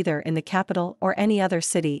collected either in the capital or any other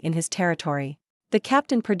city in his territory." The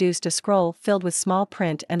captain produced a scroll filled with small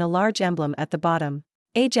print and a large emblem at the bottom.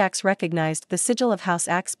 Ajax recognized the sigil of House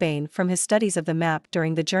Axbane from his studies of the map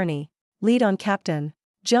during the journey. "Lead on, Captain."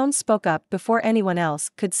 Jones spoke up before anyone else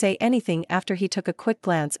could say anything after he took a quick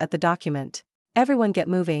glance at the document. "Everyone get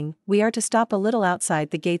moving, we are to stop a little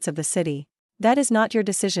outside the gates of the city." "That is not your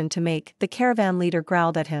decision to make," the caravan leader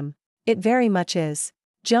growled at him. "It very much is."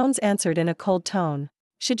 Jones answered in a cold tone.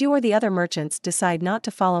 "Should you or the other merchants decide not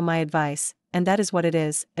to follow my advice, and that is what it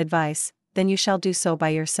is, advice, then you shall do so by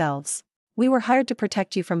yourselves. We were hired to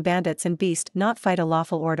protect you from bandits and beasts, not fight a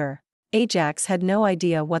lawful order." Ajax had no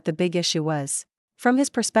idea what the big issue was. From his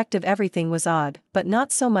perspective everything was odd, but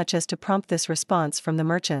not so much as to prompt this response from the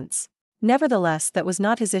merchants. Nevertheless, that was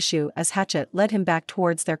not his issue as Hatchet led him back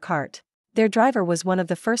towards their cart. Their driver was one of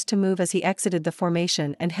the first to move as he exited the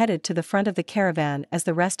formation and headed to the front of the caravan as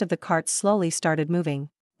the rest of the carts slowly started moving.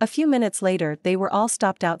 A few minutes later they were all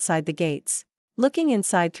stopped outside the gates. Looking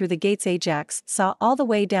inside through the gates, Ajax saw all the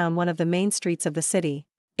way down one of the main streets of the city.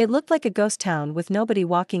 It looked like a ghost town with nobody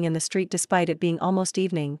walking in the street despite it being almost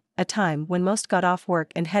evening, a time when most got off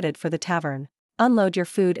work and headed for the tavern. "Unload your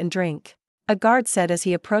food and drink," a guard said as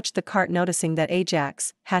he approached the cart, noticing that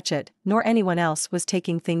Ajax, Hatchet, nor anyone else was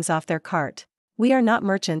taking things off their cart. "We are not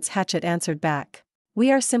merchants," Hatchet answered back. "We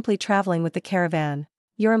are simply traveling with the caravan.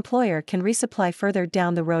 Your employer can resupply further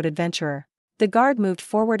down the road, adventurer." The guard moved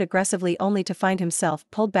forward aggressively only to find himself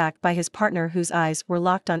pulled back by his partner, whose eyes were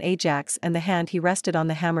locked on Ajax and the hand he rested on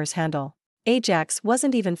the hammer's handle. Ajax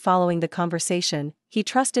wasn't even following the conversation, he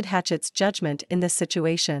trusted Hatchet's judgment in this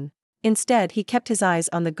situation. Instead he kept his eyes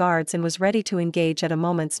on the guards and was ready to engage at a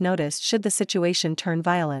moment's notice should the situation turn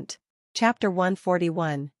violent. Chapter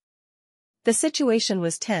 141. The situation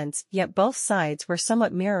was tense, yet both sides were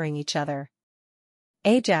somewhat mirroring each other.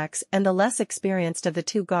 Ajax and the less experienced of the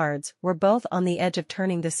two guards were both on the edge of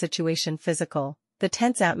turning the situation physical, the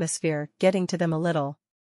tense atmosphere getting to them a little.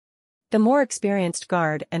 The more experienced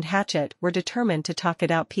guard and Hatchet were determined to talk it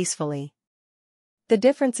out peacefully. The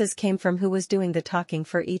differences came from who was doing the talking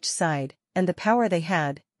for each side, and the power they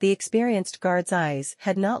had. The experienced guard's eyes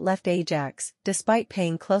had not left Ajax, despite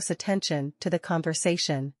paying close attention to the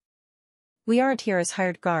conversation. "We aren't here as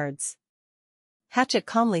hired guards," Hatchet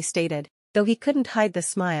calmly stated, though he couldn't hide the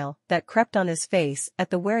smile that crept on his face at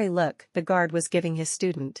the wary look the guard was giving his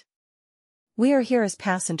student. "We are here as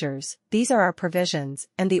passengers, these are our provisions,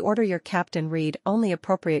 and the order your captain read only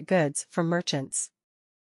appropriate goods from merchants."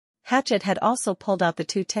 Hatchet had also pulled out the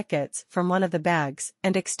 2 tickets from one of the bags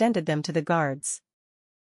and extended them to the guards.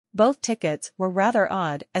 Both tickets were rather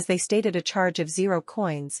odd as they stated a charge of 0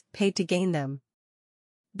 coins paid to gain them.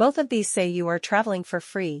 "Both of these say you are traveling for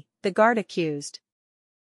free," the guard accused.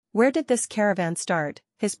 "Where did this caravan start?"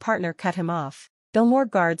 his partner cut him off, though more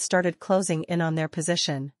guards started closing in on their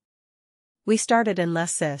position. "We started in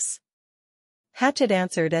Lessis," Hatchet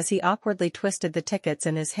answered as he awkwardly twisted the tickets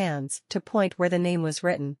in his hands to point where the name was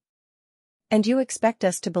written. "And you expect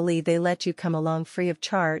us to believe they let you come along free of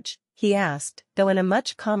charge?" he asked, though in a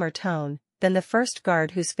much calmer tone than the first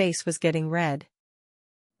guard whose face was getting red.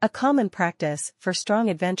 A common practice for strong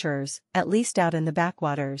adventurers, at least out in the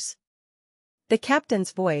backwaters. The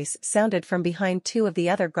captain's voice sounded from behind 2 of the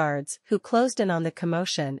other guards who closed in on the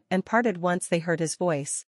commotion and parted once they heard his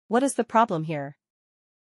voice. "What is the problem here?"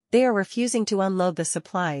 "They are refusing to unload the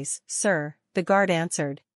supplies, sir," the guard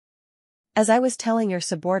answered. "As I was telling your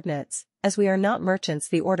subordinates, as we are not merchants,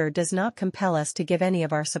 the order does not compel us to give any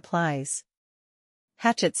of our supplies,"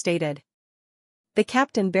 Hatchet stated. The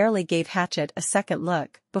captain barely gave Hatchet a second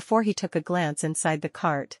look before he took a glance inside the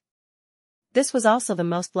cart. This was also the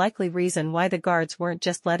most likely reason why the guards weren't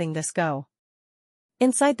just letting this go.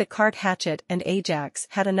 Inside the cart, Hatchet and Ajax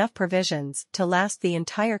had enough provisions to last the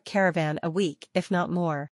entire caravan a week, if not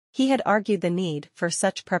more. He had argued the need for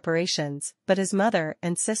such preparations, but his mother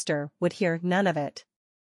and sister would hear none of it.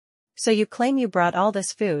 "So you claim you brought all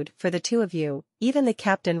this food for the 2 of you?" Even the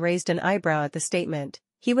captain raised an eyebrow at the statement.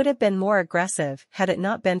 He would have been more aggressive had it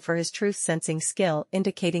not been for his truth-sensing skill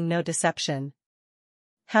indicating no deception.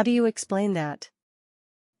 "How do you explain that?"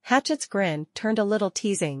 Hatchet's grin turned a little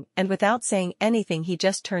teasing, and without saying anything he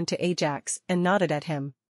just turned to Ajax and nodded at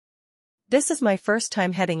him. "This is my first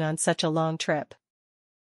time heading on such a long trip."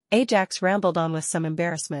 Ajax rambled on with some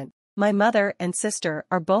embarrassment. "My mother and sister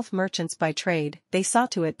are both merchants by trade, they saw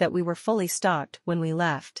to it that we were fully stocked when we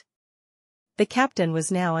left." The captain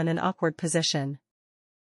was now in an awkward position.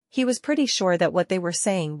 He was pretty sure that what they were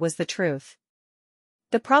saying was the truth.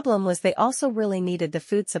 The problem was they also really needed the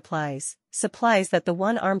food supplies that the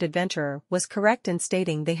one-armed adventurer was correct in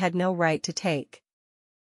stating they had no right to take.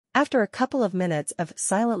 After a couple of minutes of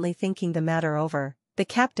silently thinking the matter over, the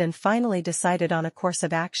captain finally decided on a course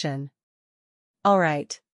of action. "All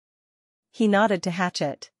right." He nodded to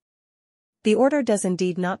Hatchet. "The order does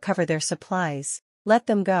indeed not cover their supplies. Let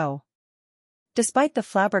them go." Despite the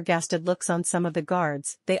flabbergasted looks on some of the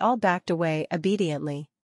guards, they all backed away obediently.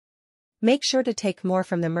 "Make sure to take more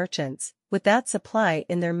from the merchants. With that supply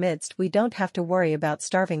in their midst, we don't have to worry about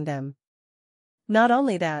starving them. Not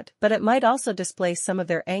only that, but it might also displace some of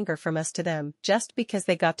their anger from us to them, just because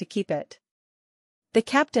they got to keep it." The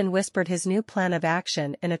captain whispered his new plan of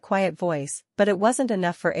action in a quiet voice, but it wasn't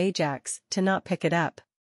enough for Ajax to not pick it up.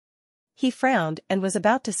 He frowned and was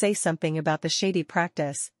about to say something about the shady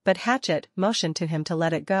practice, but Hatchet motioned to him to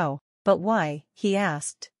let it go. "But why?" he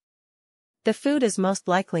asked. "The food is most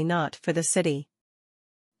likely not for the city,"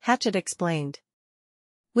 Hatchet explained.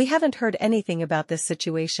 "We haven't heard anything about this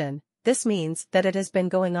situation. This means that it has been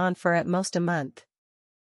going on for at most a month.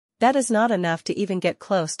 That is not enough to even get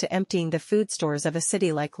close to emptying the food stores of a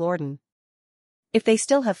city like Lorden. If they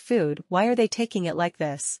still have food, why are they taking it like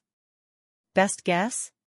this?" "Best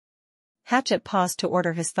guess?" Hatchet paused to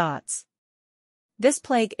order his thoughts. "This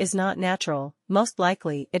plague is not natural, most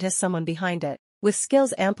likely it has someone behind it, with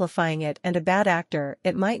skills amplifying it, and a bad actor.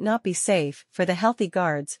 It might not be safe for the healthy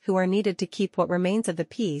guards who are needed to keep what remains of the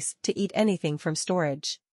peace to eat anything from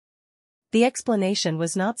storage." The explanation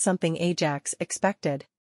was not something Ajax expected.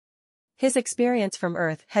 His experience from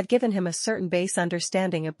Earth had given him a certain base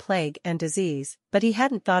understanding of plague and disease, but he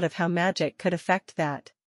hadn't thought of how magic could affect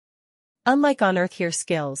that. Unlike on Earth, here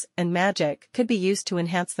skills and magic could be used to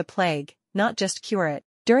enhance the plague, not just cure it.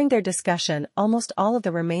 During their discussion, almost all of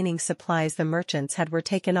the remaining supplies the merchants had were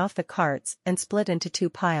taken off the carts and split into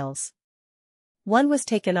 2 piles. One was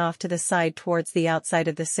taken off to the side towards the outside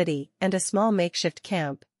of the city and a small makeshift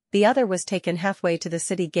camp, the other was taken halfway to the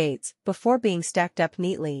city gates before being stacked up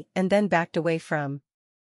neatly and then backed away from.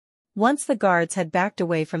 Once the guards had backed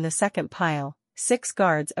away from the second pile, 6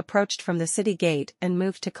 guards approached from the city gate and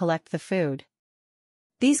moved to collect the food.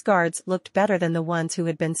 These guards looked better than the ones who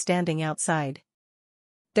had been standing outside.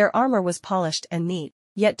 Their armor was polished and neat,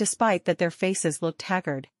 yet despite that their faces looked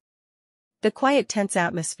haggard. The quiet tense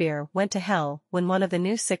atmosphere went to hell when one of the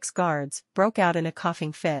new 6 guards broke out in a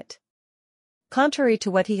coughing fit. Contrary to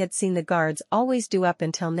what he had seen the guards always do up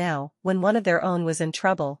until now, when one of their own was in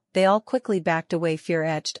trouble, they all quickly backed away, fear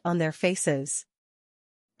etched on their faces.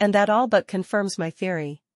 And that all but confirms my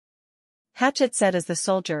theory. Hatchet said as the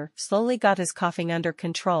soldier slowly got his coughing under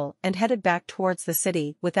control and headed back towards the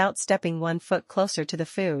city without stepping 1 foot closer to the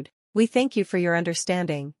food. "We thank you for your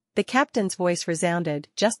understanding," the captain's voice resounded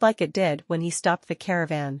just like it did when he stopped the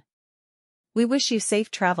caravan. "We wish you safe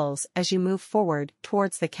travels as you move forward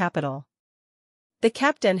towards the capital." The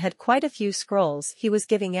captain had quite a few scrolls he was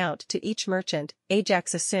giving out to each merchant.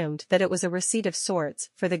 Ajax assumed that it was a receipt of sorts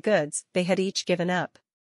for the goods they had each given up.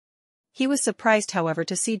 He was surprised, however,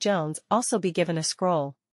 to see Jones also be given a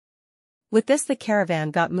scroll. With this the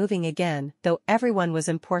caravan got moving again, though everyone was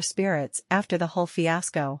in poor spirits after the whole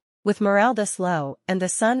fiasco. With morale this low and the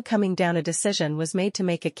sun coming down, a decision was made to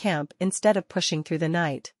make a camp instead of pushing through the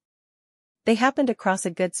night. They happened across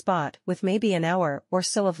a good spot with maybe an hour or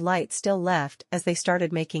so of light still left as they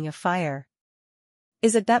started making a fire.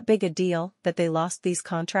 "Is it that big a deal that they lost these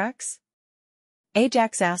contracts?"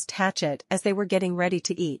 Ajax asked Hatchet as they were getting ready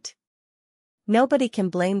to eat. "Nobody can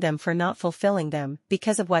blame them for not fulfilling them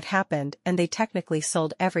because of what happened, and they technically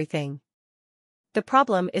sold everything. The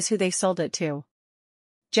problem is who they sold it to,"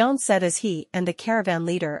 Jones said as he and the caravan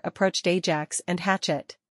leader approached Ajax and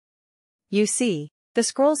Hatchet. "You see, the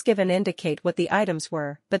scrolls given indicate what the items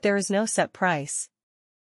were, but there is no set price.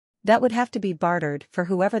 That would have to be bartered for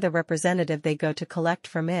whoever the representative they go to collect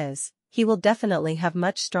from is. He will definitely have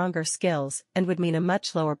much stronger skills and would mean a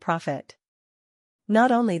much lower profit.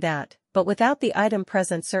 Not only that, but without the item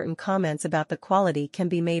present, certain comments about the quality can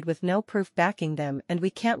be made with no proof backing them, and we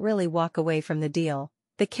can't really walk away from the deal,"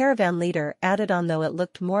 the caravan leader added on, though it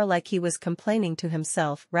looked more like he was complaining to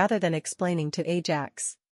himself rather than explaining to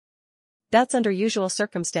Ajax. "That's under usual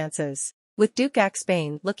circumstances. With Duke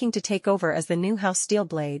Axbane looking to take over as the new House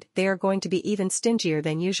Steelblade, they are going to be even stingier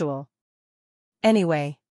than usual.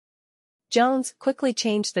 Anyway." Jones quickly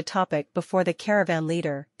changed the topic before the caravan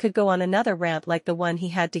leader could go on another rant like the one he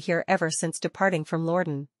had to hear ever since departing from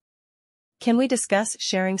Lorden. "Can we discuss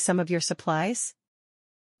sharing some of your supplies?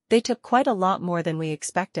 They took quite a lot more than we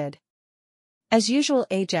expected." As usual,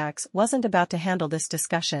 Ajax wasn't about to handle this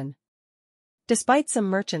discussion. Despite some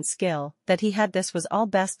merchant skill that he had, this was all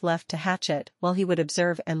best left to Hatchet while he would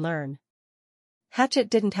observe and learn. Hatchet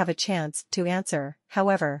didn't have a chance to answer,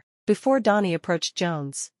 however, before Donnie approached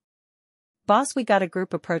Jones. "Boss, we got a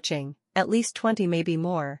group approaching, at least 20, maybe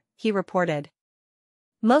more," he reported.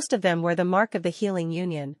 Most of them were the mark of the Healing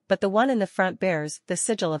Union, but the one in the front bears the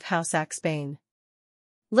sigil of House Axbane.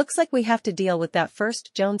 "Looks like we have to deal with that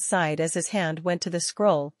first," Jones sighed as his hand went to the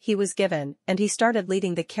scroll he was given, and he started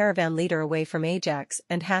leading the caravan leader away from Ajax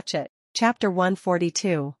and Hatchet. Chapter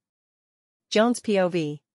 142. Jones'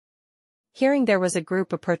 POV. Hearing there was a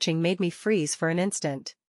group approaching made me freeze for an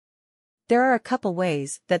instant. There are a couple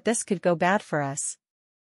ways that this could go bad for us.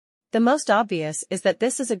 The most obvious is that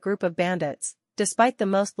this is a group of bandits. Despite the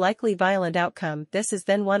most likely violent outcome, this is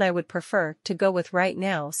then one I would prefer to go with right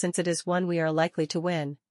now, since it is one we are likely to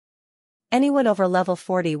win. Anyone over level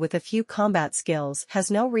 40 with a few combat skills has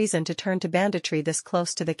no reason to turn to banditry this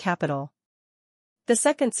close to the capital. The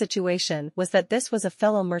second situation was that this was a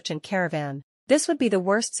fellow merchant caravan. This would be the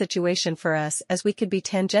worst situation for us, as we could be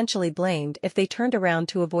tangentially blamed if they turned around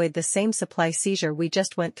to avoid the same supply seizure we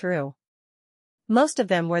just went through. Most of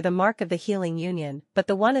them were the mark of the Healing Union, but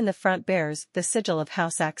the one in the front bears the sigil of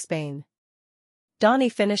House Axbane. Donnie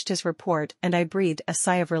finished his report and I breathed a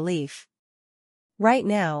sigh of relief. Right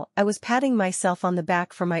now, I was patting myself on the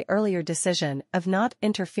back for my earlier decision of not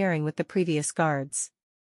interfering with the previous guards.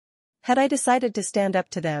 Had I decided to stand up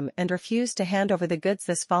to them and refuse to hand over the goods,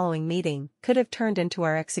 this following meeting could have turned into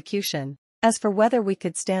our execution. As for whether we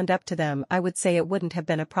could stand up to them, I would say it wouldn't have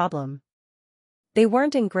been a problem. They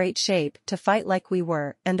weren't in great shape to fight like we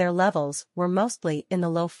were, and their levels were mostly in the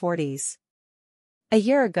low 40s. A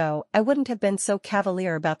year ago, I wouldn't have been so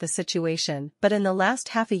cavalier about the situation, but in the last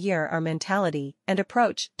half a year our mentality and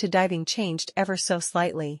approach to diving changed ever so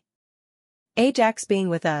slightly. Ajax being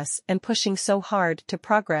with us and pushing so hard to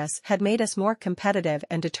progress had made us more competitive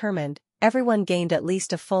and determined, everyone gained at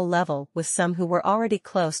least a full level, with some who were already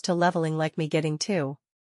close to leveling like me getting 2.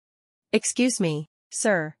 Excuse me,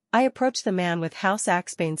 sir. I approach the man with House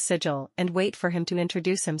Axbane's sigil and wait for him to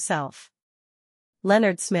introduce himself.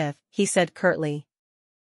 Leonard Smith, he said curtly.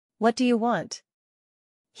 What do you want?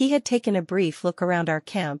 He had taken a brief look around our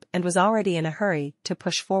camp and was already in a hurry to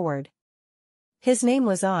push forward. His name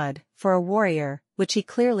was odd, for a warrior, which he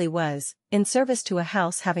clearly was, in service to a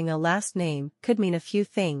house having a last name could mean a few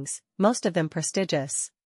things, most of them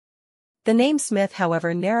prestigious. The name Smith,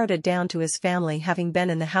 however, narrowed it down to his family having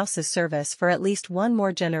been in the house's service for at least one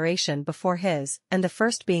more generation before his, and the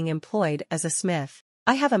first being employed as a smith.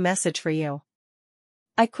 I have a message for you.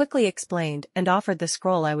 I quickly explained and offered the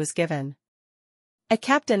scroll I was given. A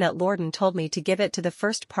captain at Lorden told me to give it to the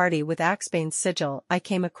first party with Axbane's sigil I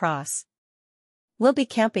came across. We'll be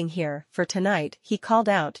camping here for tonight, he called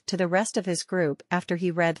out to the rest of his group after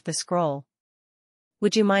he read the scroll.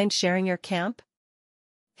 Would you mind sharing your camp?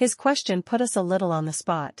 His question put us a little on the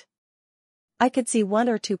spot. I could see 1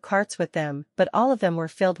 or 2 carts with them, but all of them were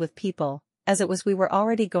filled with people, as it was we were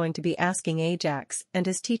already going to be asking Ajax and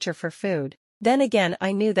his teacher for food. Then again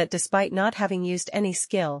I knew that despite not having used any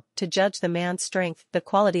skill to judge the man's strength, the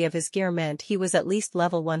quality of his gear meant he was at least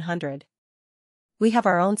level 100. We have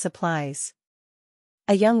our own supplies.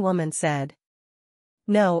 A young woman said.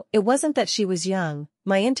 No, it wasn't that she was young,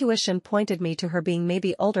 my intuition pointed me to her being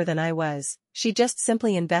maybe older than I was, she just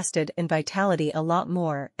simply invested in vitality a lot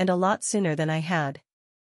more and a lot sooner than I had.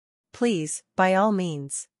 Please, by all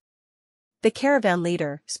means. The caravan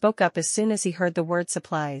leader spoke up as soon as he heard the word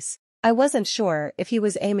supplies. I wasn't sure if he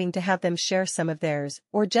was aiming to have them share some of theirs,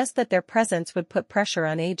 or just that their presence would put pressure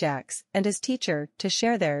on Ajax and his teacher to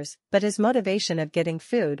share theirs, but his motivation of getting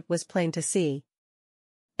food was plain to see.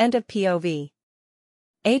 End of POV.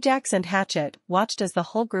 Ajax and Hatchet watched as the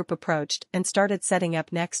whole group approached and started setting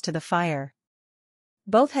up next to the fire.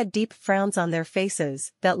 Both had deep frowns on their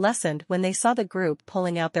faces that lessened when they saw the group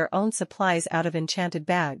pulling out their own supplies out of enchanted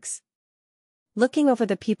bags. Looking over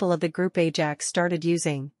the people of the group, Ajax started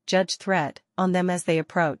using Judge Threat on them as they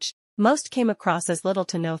approached. Most came across as little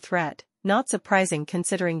to no threat, not surprising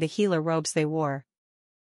considering the healer robes they wore.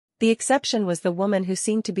 The exception was the woman who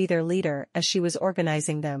seemed to be their leader as she was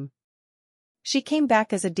organizing them. She came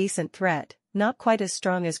back as a decent threat, not quite as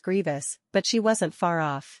strong as Grievous, but she wasn't far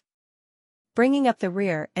off. Bringing up the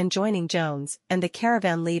rear and joining Jones and the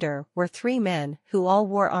caravan leader were 3 men who all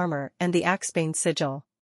wore armor and the Axbane sigil.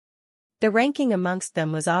 The ranking amongst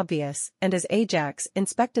them was obvious, and as Ajax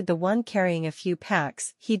inspected the one carrying a few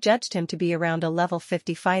packs, he judged him to be around a level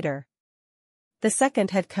 50 fighter. The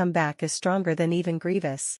second had come back as stronger than even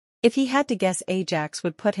Grievous. If he had to guess, Ajax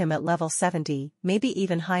would put him at level 70, maybe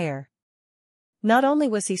even higher. Not only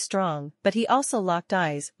was he strong, but he also locked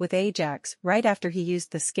eyes with Ajax right after he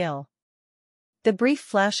used the skill. The brief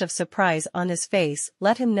flash of surprise on his face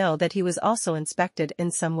let him know that he was also inspected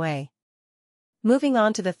in some way. Moving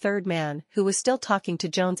on to the third man, who was still talking to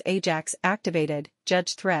Jones, Ajax activated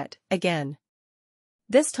Judge Threat again.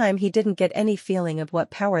 This time he didn't get any feeling of what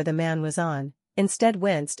power the man was on, instead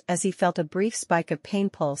winced as he felt a brief spike of pain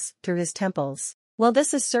pulse through his temples. Well,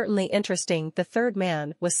 this is certainly interesting, the third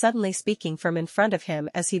man was suddenly speaking from in front of him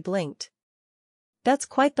as he blinked. That's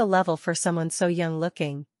quite the level for someone so young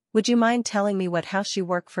looking. Would you mind telling me what house you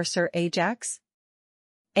work for, Sir Ajax?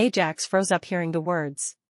 Ajax froze up hearing the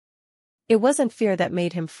words. It wasn't fear that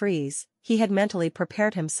made him freeze, he had mentally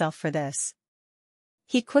prepared himself for this.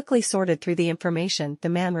 He quickly sorted through the information the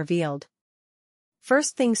man revealed.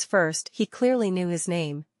 First things first, he clearly knew his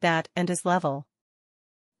name, that and his level.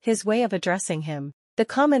 His way of addressing him, the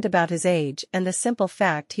comment about his age and the simple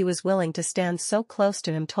fact he was willing to stand so close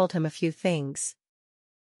to him told him a few things.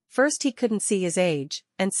 First, he couldn't see his age,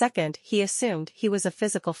 and second, he assumed he was a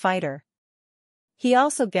physical fighter. He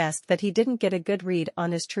also guessed that he didn't get a good read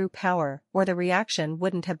on his true power, or the reaction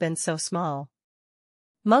wouldn't have been so small.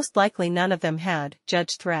 Most likely none of them had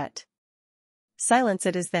Judge Threat. Silence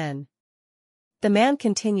it is then. The man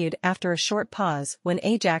continued after a short pause when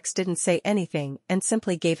Ajax didn't say anything and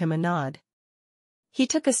simply gave him a nod. He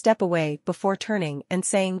took a step away before turning and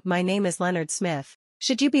saying, "My name is Leonard Smith.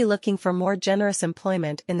 Should you be looking for more generous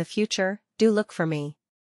employment in the future, do look for me.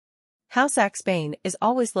 House Axbane is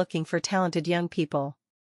always looking for talented young people."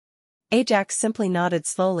 Ajax simply nodded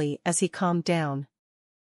slowly as he calmed down.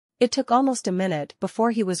 It took almost a minute before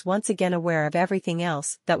he was once again aware of everything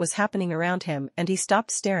else that was happening around him, and he stopped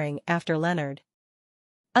staring after Leonard.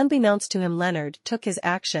 Unbeknownst to him, Leonard took his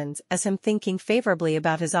actions as him thinking favorably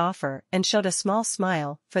about his offer and showed a small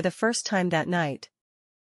smile for the first time that night.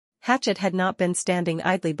 Hatchet had not been standing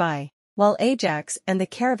idly by. while Ajax and the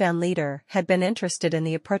caravan leader had been interested in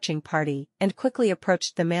the approaching party and quickly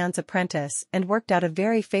approached the man's apprentice and worked out a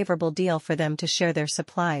very favorable deal for them to share their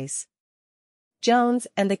supplies. Jones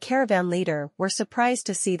and the caravan leader were surprised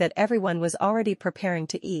to see that everyone was already preparing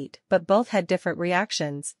to eat, but both had different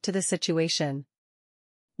reactions to the situation.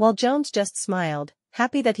 While Jones just smiled,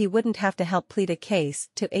 happy that he wouldn't have to help plead a case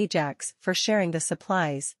to Ajax for sharing the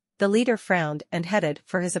supplies, the leader frowned and headed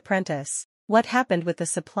for his apprentice. "What happened with the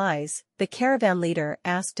supplies?" the caravan leader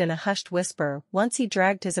asked in a hushed whisper once he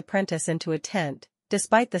dragged his apprentice into a tent.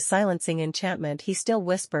 Despite the silencing enchantment, he still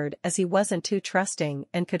whispered as he wasn't too trusting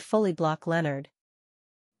and could fully block Leonard.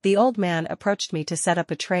 "The old man approached me to set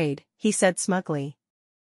up a trade," he said smugly.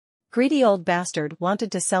 "Greedy old bastard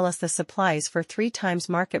wanted to sell us the supplies for 3 times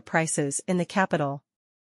market prices in the capital.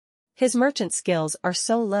 His merchant skills are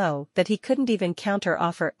so low that he couldn't even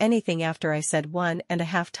counter-offer anything after I said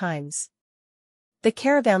 1.5 times." The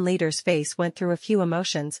caravan leader's face went through a few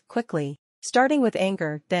emotions quickly, starting with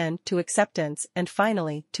anger, then to acceptance, and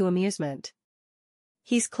finally to amusement.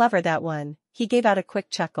 "He's clever, that one," he gave out a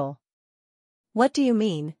quick chuckle. "What do you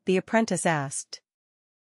mean?" the apprentice asked.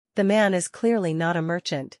 "The man is clearly not a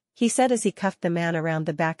merchant," he said as he cuffed the man around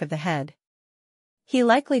the back of the head. "He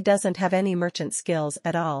likely doesn't have any merchant skills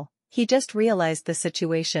at all. He just realized the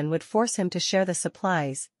situation would force him to share the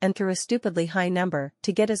supplies and threw a stupidly high number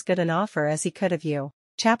to get as good an offer as he could of you."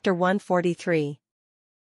 Chapter 143.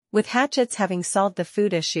 With hatchets having solved the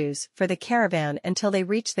food issues for the caravan until they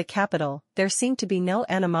reached the capital, there seemed to be no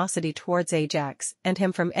animosity towards Ajax and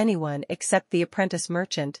him from anyone except the apprentice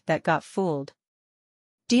merchant that got fooled.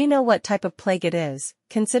 "Do you know what type of plague it is?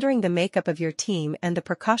 Considering the makeup of your team and the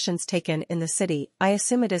precautions taken in the city, I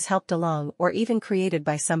assume it is helped along or even created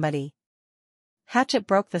by somebody." Hatchet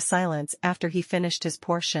broke the silence after he finished his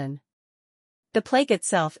portion. "The plague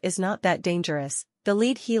itself is not that dangerous," the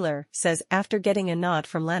lead healer says after getting a nod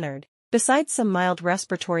from Leonard. "Besides some mild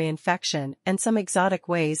respiratory infection and some exotic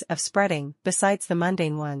ways of spreading besides the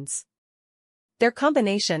mundane ones. Their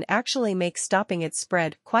combination actually makes stopping its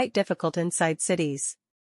spread quite difficult inside cities."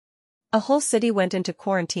 "A whole city went into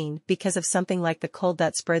quarantine because of something like the cold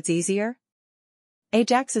that spreads easier?"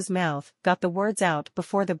 Ajax's mouth got the words out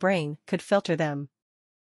before the brain could filter them.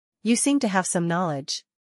 "You seem to have some knowledge."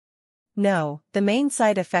 "No, the main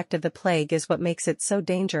side effect of the plague is what makes it so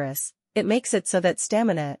dangerous. It makes it so that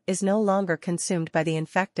stamina is no longer consumed by the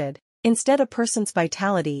infected. Instead, a person's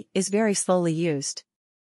vitality is very slowly used."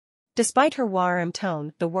 Despite her warm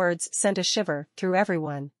tone, the words sent a shiver through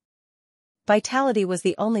everyone. Vitality was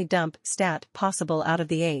the only dump stat possible out of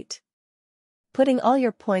the 8. Putting all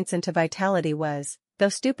your points into vitality was, though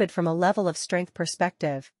stupid from a level of strength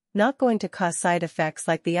perspective, not going to cause side effects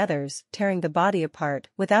like the others, tearing the body apart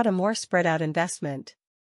without a more spread-out investment.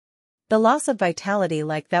 The loss of vitality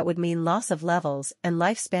like that would mean loss of levels and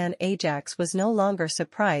lifespan. Ajax was no longer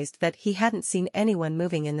surprised that he hadn't seen anyone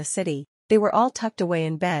moving in the city. They were all tucked away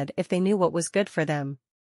in bed if they knew what was good for them.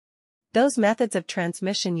 "Those methods of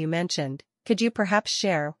transmission you mentioned, could you perhaps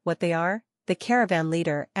share what they are?" the caravan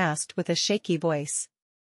leader asked with a shaky voice.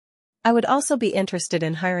 "I would also be interested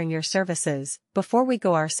in hiring your services before we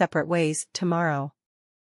go our separate ways tomorrow."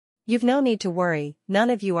 "You've no need to worry, none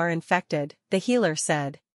of you are infected," the healer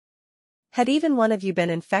said. "Had even one of you been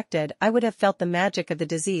infected, I would have felt the magic of the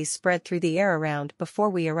disease spread through the air around before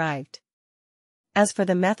we arrived. As for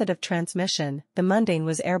the method of transmission, the mundane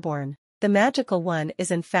was airborne. The magical one is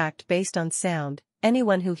in fact based on sound.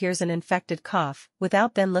 Anyone who hears an infected cough,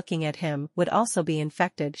 without then looking at him, would also be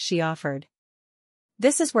infected," she offered.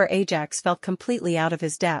 This is where Ajax felt completely out of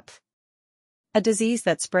his depth. A disease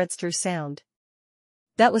that spreads through sound.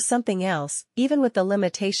 That was something else, even with the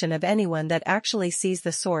limitation of anyone that actually sees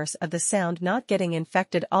the source of the sound not getting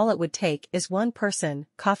infected. All it would take is one person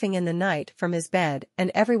coughing in the night from his bed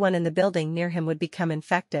and everyone in the building near him would become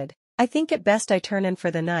infected. "I think it best I turn in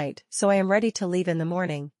for the night, so I am ready to leave in the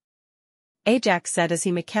morning," Ajax said as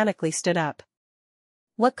he mechanically stood up.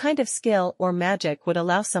 What kind of skill or magic would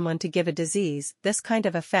allow someone to give a disease this kind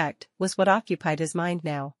of effect was what occupied his mind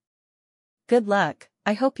now. "Good luck,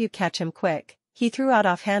 I hope you catch him quick," he threw out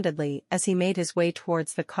offhandedly as he made his way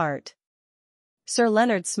towards the cart. "Sir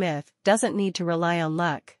Leonard Smith doesn't need to rely on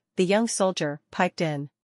luck," the young soldier piped in.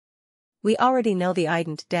 "We already know the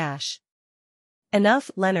ident dash." "Enough,"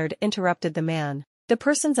 Leonard interrupted the man. The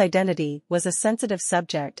person's identity was a sensitive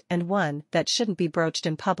subject and one that shouldn't be broached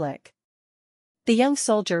in public. The young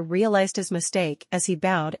soldier realized his mistake as he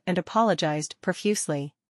bowed and apologized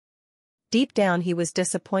profusely. Deep down he was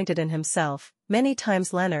disappointed in himself. Many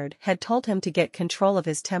times Leonard had told him to get control of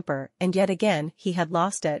his temper and yet again he had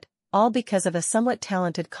lost it, all because of a somewhat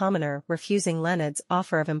talented commoner refusing Leonard's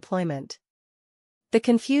offer of employment. The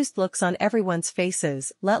confused looks on everyone's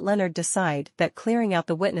faces let Leonard decide that clearing out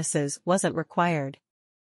the witnesses wasn't required.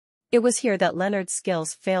 It was here that Leonard's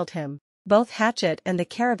skills failed him. Both Hatchet and the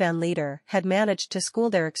caravan leader had managed to school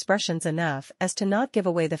their expressions enough as to not give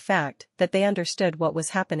away the fact that they understood what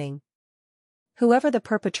was happening. Whoever the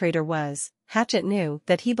perpetrator was, Hatchet knew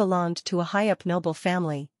that he belonged to a high-up noble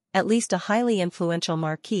family, at least a highly influential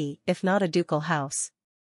marquis if not a ducal house.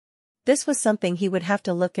 This was something he would have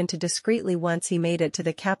to look into discreetly once he made it to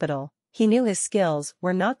the capital. He knew his skills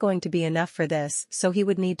were not going to be enough for this, so he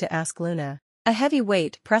would need to ask Luna. A heavy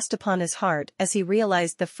weight pressed upon his heart as he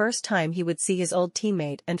realized the first time he would see his old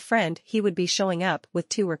teammate and friend he would be showing up with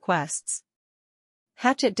 2 requests.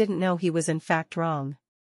 Hatchet didn't know he was in fact wrong.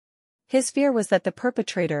 His fear was that the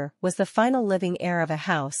perpetrator was the final living heir of a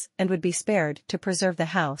house and would be spared to preserve the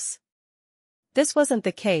house. This wasn't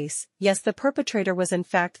the case. Yes, the perpetrator was in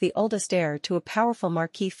fact the oldest heir to a powerful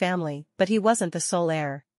marquis family, but he wasn't the sole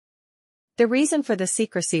heir. The reason for the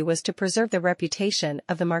secrecy was to preserve the reputation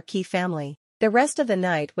of the marquis family. The rest of the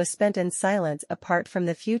night was spent in silence apart from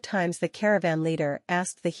the few times the caravan leader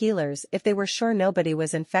asked the healers if they were sure nobody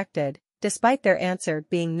was infected. Despite their answer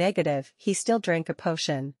being negative, he still drank a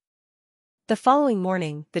potion. The following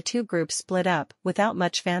morning, the 2 groups split up without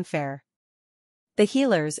much fanfare. The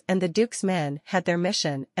healers and the Duke's men had their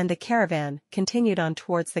mission and the caravan continued on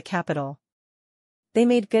towards the capital. They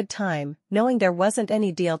made good time, knowing there wasn't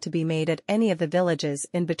any deal to be made at any of the villages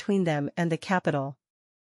in between them and the capital.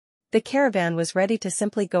 The caravan was ready to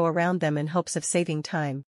simply go around them in hopes of saving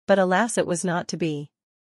time, but alas it was not to be.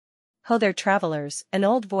 "Ho there travelers," an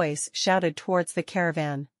old voice shouted towards the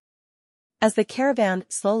caravan. As the caravan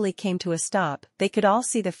slowly came to a stop, they could all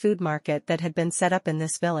see the food market that had been set up in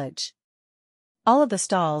this village. All of the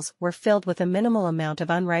stalls were filled with a minimal amount of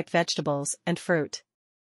unripe vegetables and fruit.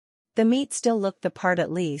 The meat still looked the part at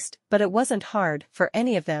least, but it wasn't hard for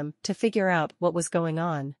any of them to figure out what was going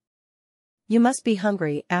on. "You must be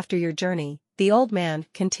hungry after your journey," the old man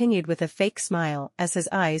continued with a fake smile as his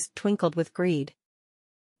eyes twinkled with greed.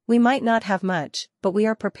 "We might not have much, but we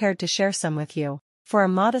are prepared to share some with you, for a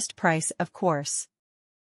modest price of course."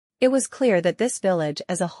 It was clear that this village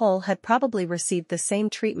as a whole had probably received the same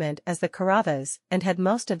treatment as the Karavas and had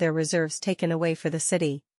most of their reserves taken away for the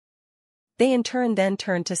city. They in turn then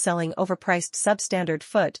turned to selling overpriced substandard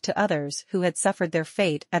food to others who had suffered their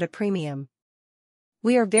fate at a premium.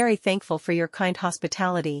 "We are very thankful for your kind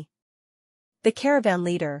hospitality," the caravan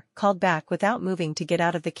leader called back without moving to get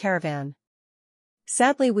out of the caravan.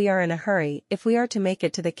 "Sadly we are in a hurry if we are to make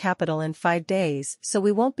it to the capital in 5 days, so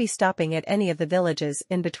we won't be stopping at any of the villages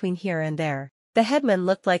in between here and there." The headman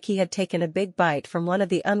looked like he had taken a big bite from one of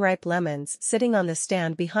the unripe lemons sitting on the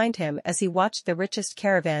stand behind him as he watched the richest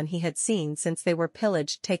caravan he had seen since they were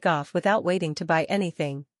pillaged take off without waiting to buy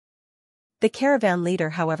anything. The caravan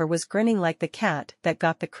leader however was grinning like the cat that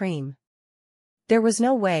got the cream. There was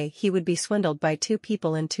no way he would be swindled by 2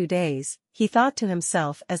 people in 2 days, he thought to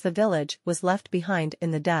himself as the village was left behind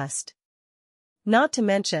in the dust. Not to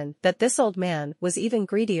mention that this old man was even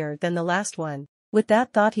greedier than the last one. With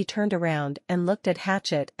that thought he turned around and looked at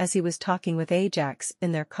Hatchet as he was talking with Ajax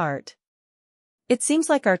in their cart. "It seems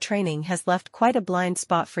like our training has left quite a blind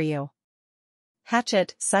spot for you,"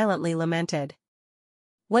 Hatchet silently lamented.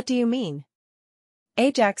 "What do you mean?"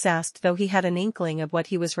 Ajax asked, though he had an inkling of what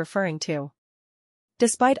he was referring to.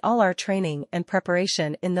 "Despite all our training and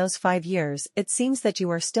preparation in those 5 years, it seems that you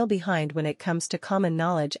are still behind when it comes to common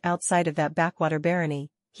knowledge outside of that backwater barony."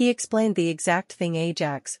 He explained the exact thing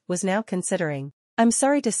Ajax was now considering. "I'm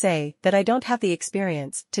sorry to say that I don't have the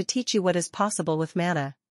experience to teach you what is possible with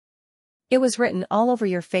mana. It was written all over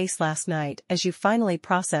your face last night as you finally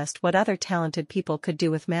processed what other talented people could do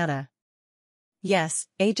with mana." "Yes,"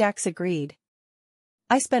 Ajax agreed.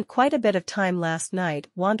 "I spent quite a bit of time last night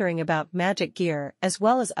wondering about magic gear as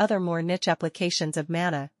well as other more niche applications of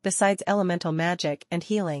mana besides elemental magic and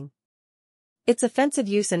healing. Its offensive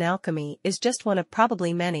use in alchemy is just one of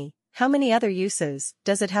probably many. How many other uses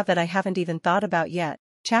does it have that I haven't even thought about yet?"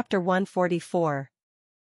 Chapter 144.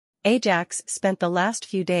 Ajax spent the last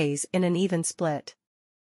few days in an even split.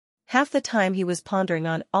 Half the time he was pondering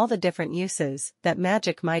on all the different uses that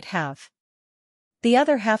magic might have. The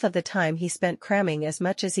other half of the time he spent cramming as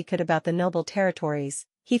much as he could about the noble territories.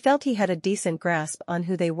 He felt he had a decent grasp on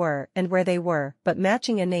who they were and where they were, but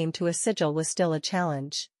matching a name to a sigil was still a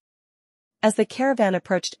challenge. As the caravan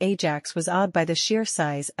approached, Ajax was awed by the sheer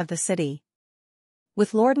size of the city.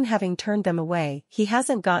 With Lorden having turned them away, he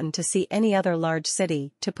hasn't gotten to see any other large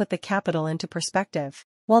city to put the capital into perspective.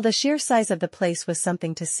 While the sheer size of the place was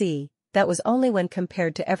something to see, that was only when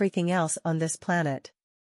compared to everything else on this planet.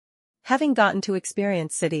 Having gotten to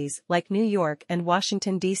experience cities like New York and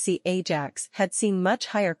Washington, D.C., Ajax had seen much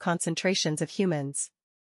higher concentrations of humans.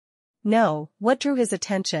 No, what drew his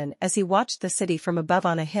attention as he watched the city from above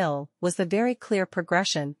on a hill was the very clear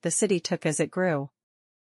progression the city took as it grew.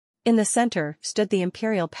 In the center stood the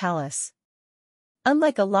Imperial Palace.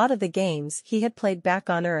 Unlike a lot of the games he had played back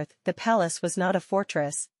on Earth, the palace was not a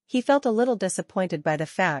fortress. He felt a little disappointed by the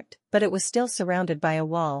fact, but it was still surrounded by a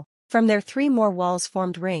wall. From there 3 more walls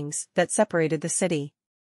formed rings that separated the city.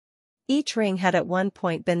 Each ring had at one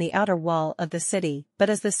point been the outer wall of the city, but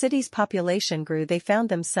as the city's population grew they found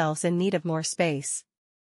themselves in need of more space.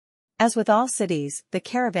 As with all cities, the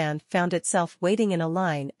caravan found itself waiting in a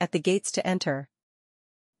line at the gates to enter.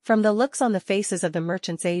 From the looks on the faces of the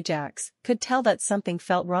merchants, Ajax could tell that something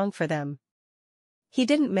felt wrong for them. He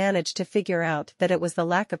didn't manage to figure out that it was the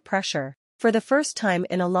lack of pressure. For the first time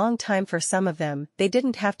in a long time for some of them, they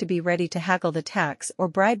didn't have to be ready to haggle the tax or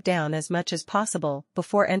bribe down as much as possible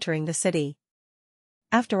before entering the city.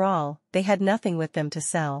 After all, they had nothing with them to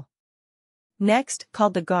sell. Next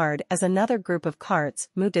called the guard as another group of carts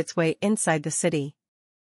moved its way inside the city.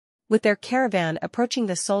 With their caravan approaching,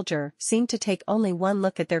 the soldier seemed to take only one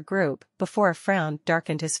look at their group before a frown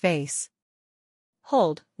darkened his face.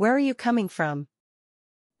 "Hold, where are you coming from?"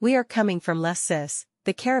 "We are coming from Lessis,"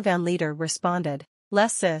 the caravan leader responded.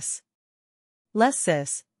 "Lessis?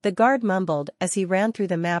 Lessis," the guard mumbled as he ran through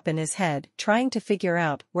the map in his head, trying to figure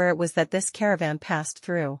out where it was that this caravan passed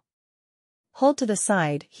through. "Hold to the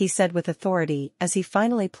side," he said with authority as he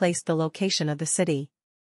finally placed the location of the city.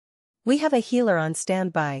 "We have a healer on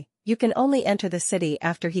standby. You can only enter the city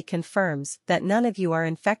after he confirms that none of you are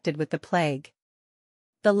infected with the plague."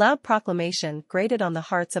 The loud proclamation grated on the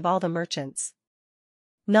hearts of all the merchants.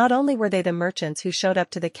 Not only were they the merchants who showed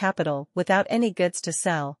up to the capital without any goods to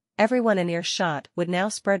sell, everyone in earshot would now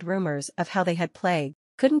spread rumors of how they had plague.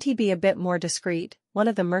 "Couldn't he be a bit more discreet?" one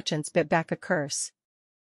of the merchants bit back a curse.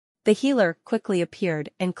 The healer quickly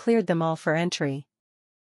appeared and cleared them all for entry.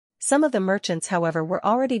 Some of the merchants, however, were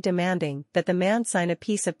already demanding that the man sign a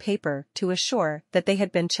piece of paper to assure that they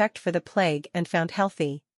had been checked for the plague and found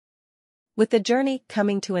healthy. With the journey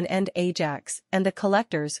coming to an end, Ajax and the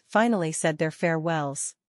collectors finally said their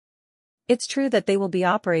farewells. It's true that they will be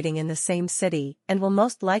operating in the same city and will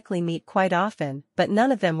most likely meet quite often, but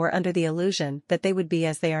none of them were under the illusion that they would be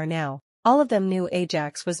as they are now. All of them knew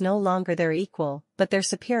Ajax was no longer their equal, but their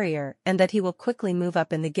superior, and that he will quickly move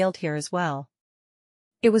up in the guild here as well.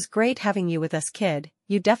 "It was great having you with us, kid.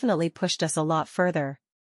 You definitely pushed us a lot further,"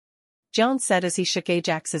 Jones said as he shook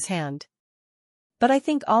Ajax's hand. "But I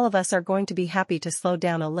think all of us are going to be happy to slow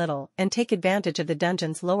down a little and take advantage of the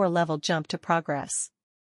dungeon's lower-level jump to progress.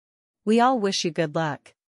 We all wish you good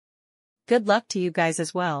luck." "Good luck to you guys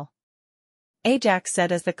as well," Ajax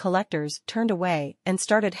said as the collectors turned away and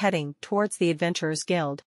started heading towards the Adventurers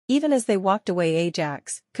Guild. Even as they walked away,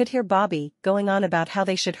 Ajax could hear Bobby going on about how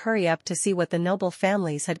they should hurry up to see what the noble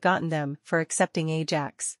families had gotten them for accepting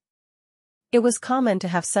Ajax. It was common to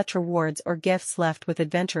have such rewards or gifts left with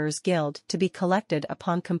Adventurers Guild to be collected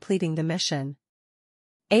upon completing the mission.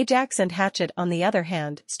 Ajax and Hatchet, on the other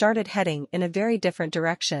hand, started heading in a very different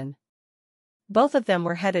direction. Both of them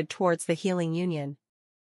were headed towards the Healing Union.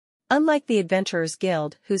 Unlike the Adventurers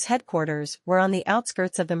Guild, whose headquarters were on the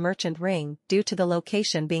outskirts of the Merchant Ring due to the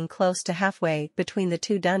location being close to halfway between the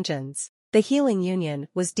two dungeons, the Healing Union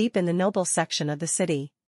was deep in the noble section of the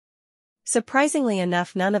city. Surprisingly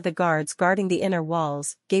enough, none of the guards guarding the inner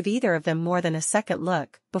walls gave either of them more than a second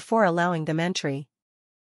look before allowing them entry.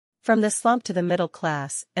 From the slump to the middle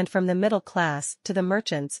class, and from the middle class to the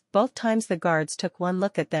merchants, both times the guards took one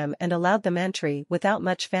look at them and allowed them entry without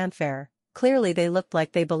much fanfare. Clearly they looked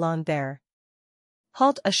like they belonged there.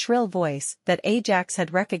 "Halt!" a shrill voice that Ajax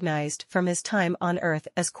had recognized from his time on Earth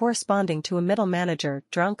as corresponding to a middle manager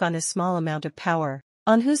drunk on his small amount of power.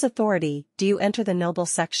 "On whose authority do you enter the noble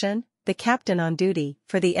section?" the captain on duty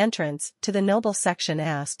for the entrance to the noble section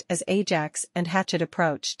asked as Ajax and Hatchet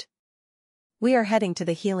approached. "We are heading to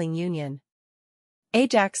the Healing Union,"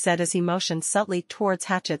 Ajax said as he motioned subtly towards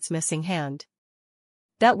Hatchet's missing hand.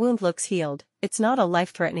 "That wound looks healed. It's not a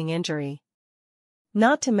life-threatening injury.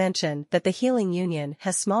 Not to mention that the Healing Union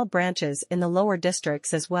has small branches in the lower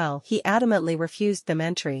districts as well." He adamantly refused them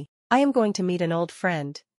entry. "I am going to meet an old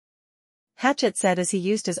friend," Hatchet said as he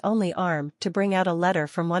used his only arm to bring out a letter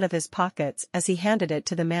from one of his pockets as he handed it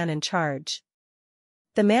to the man in charge.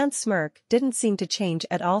 The man's smirk didn't seem to change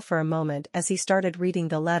at all for a moment as he started reading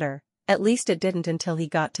the letter, at least it didn't until he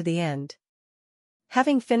got to the end.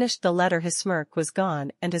 Having finished the letter, his smirk was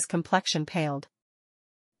gone and his complexion paled.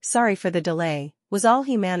 "Sorry for the delay, was all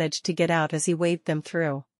he managed to get out as he waved them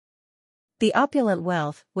through. The opulent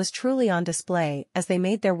wealth was truly on display as they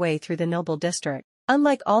made their way through the noble district.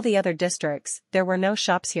 Unlike all the other districts, there were no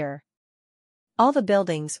shops here. All the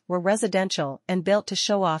buildings were residential and built to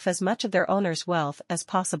show off as much of their owners' wealth as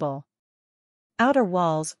possible. Outer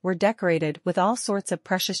walls were decorated with all sorts of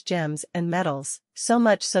precious gems and metals, so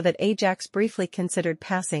much so that Ajax briefly considered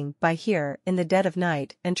passing by here in the dead of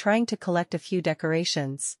night and trying to collect a few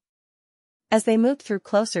decorations. As they moved through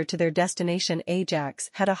closer to their destination, Ajax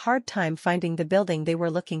had a hard time finding the building they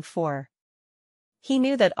were looking for. He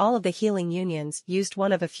knew that all of the healing unions used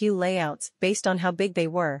one of a few layouts based on how big they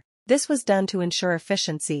were. This was done to ensure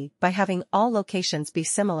efficiency by having all locations be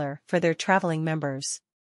similar for their traveling members.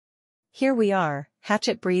 Here we are,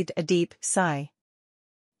 Hatchet breathed a deep sigh.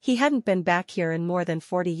 He hadn't been back here in more than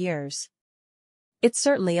 40 years. It's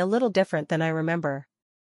certainly a little different than I remember.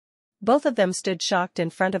 Both of them stood shocked in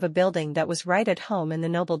front of a building that was right at home in the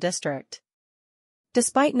noble district.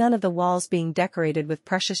 Despite none of the walls being decorated with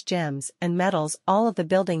precious gems and metals, all of the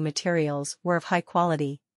building materials were of high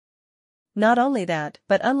quality. Not only that,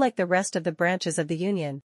 but unlike the rest of the branches of the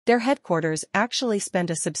Union, their headquarters actually spend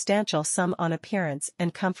a substantial sum on appearance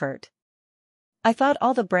and comfort. I thought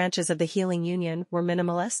all the branches of the Healing Union were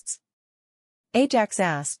minimalists? Ajax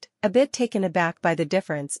asked, a bit taken aback by the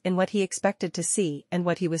difference in what he expected to see and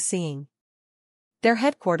what he was seeing. Their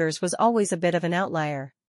headquarters was always a bit of an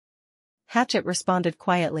outlier. Hatchet responded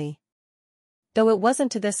quietly. Though it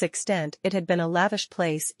wasn't to this extent, it had been a lavish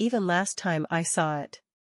place even last time I saw it.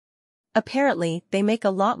 Apparently, they make a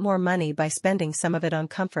lot more money by spending some of it on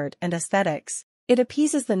comfort and aesthetics. It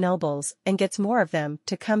appeases the nobles and gets more of them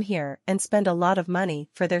to come here and spend a lot of money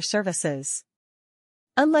for their services.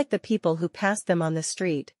 Unlike the people who passed them on the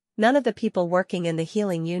street, none of the people working in the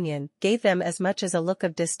Healing Union gave them as much as a look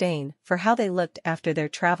of disdain for how they looked after their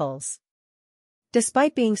travels.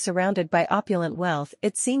 Despite being surrounded by opulent wealth,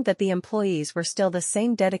 it seemed that the employees were still the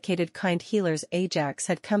same dedicated kind healers Ajax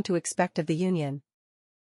had come to expect of the Union.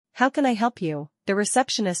 How can I help you? The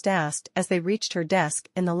receptionist asked as they reached her desk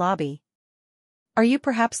in the lobby. Are you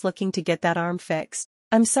perhaps looking to get that arm fixed?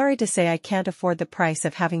 I'm sorry to say I can't afford the price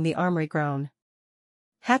of having the arm regrown.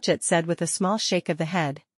 Hatchet said with a small shake of the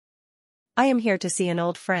head. I am here to see an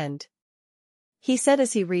old friend. He said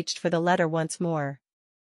as he reached for the letter once more.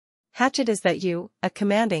 Hatchet, is that you? A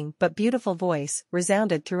commanding but beautiful voice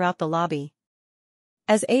resounded throughout the lobby.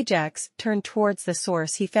 As Ajax turned towards the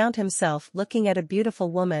source, he found himself looking at a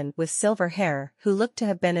beautiful woman with silver hair who looked to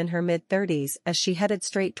have been in her mid-30s as she headed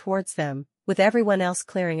straight towards them, with everyone else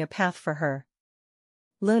clearing a path for her.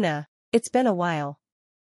 Luna, it's been a while.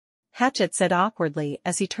 Hatchet said awkwardly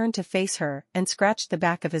as he turned to face her and scratched the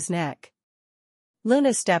back of his neck.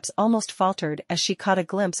 Luna's steps almost faltered as she caught a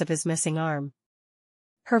glimpse of his missing arm.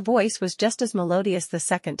 Her voice was just as melodious the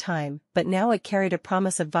second time, but now it carried a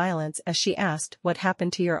promise of violence as she asked, what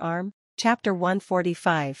happened to your arm? Chapter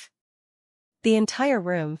 145. The entire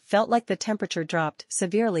room felt like the temperature dropped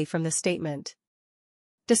severely from the statement.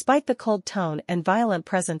 Despite the cold tone and violent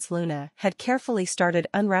presence, Luna had carefully started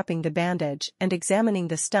unwrapping the bandage and examining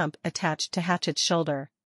the stump attached to Hatchet's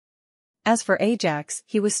shoulder. As for Ajax,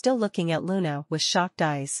 he was still looking at Luna with shocked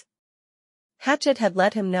eyes. Hatchet had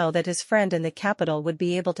let him know that his friend in the capital would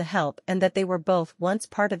be able to help and that they were both once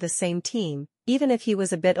part of the same team, even if he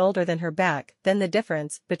was a bit older than her back then. The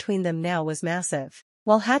difference between them now was massive.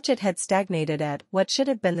 While Hatchet had stagnated at what should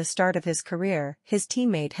have been the start of his career, his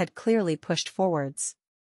teammate had clearly pushed forwards.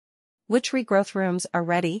 Which regrowth rooms are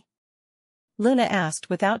ready? Luna asked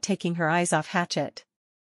without taking her eyes off Hatchet.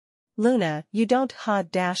 Luna, you don't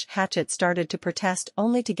Hatchet started to protest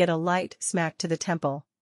only to get a light smack to the temple.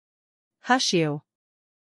 Hush you.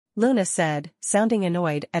 Luna said, sounding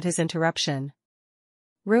annoyed at his interruption.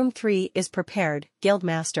 Room 3 is prepared,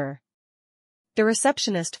 Guildmaster. The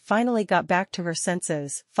receptionist finally got back to her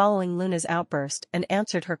senses following Luna's outburst and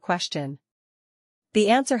answered her question. The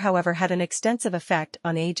answer, however, had an extensive effect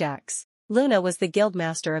on Ajax. Luna was the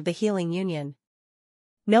Guildmaster of the Healing Union.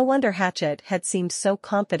 No wonder Hatchet had seemed so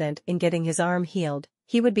confident in getting his arm healed.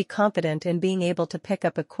 He would be confident in being able to pick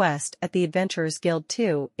up a quest at the Adventurers Guild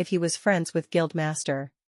too if he was friends with Guildmaster.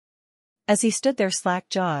 As he stood there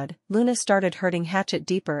slack-jawed, Luna started herding Hatchet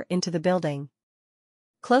deeper into the building.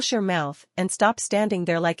 Close your mouth and stop standing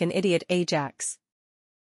there like an idiot, Ajax.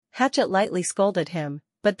 Hatchet lightly scolded him,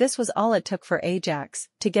 but this was all it took for Ajax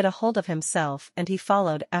to get a hold of himself, and he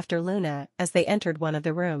followed after Luna as they entered one of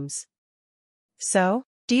the rooms. So,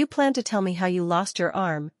 do you plan to tell me how you lost your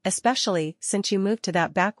arm, especially since you moved to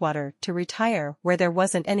that backwater to retire where there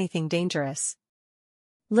wasn't anything dangerous?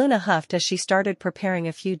 Luna huffed as she started preparing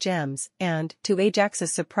a few gems and, to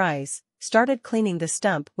Ajax's surprise, started cleaning the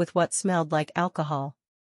stump with what smelled like alcohol.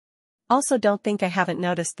 Also, don't think I haven't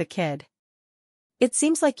noticed the kid. It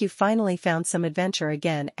seems like you finally found some adventure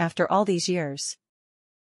again after all these years.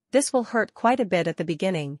 This will hurt quite a bit at the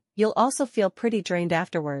beginning, you'll also feel pretty drained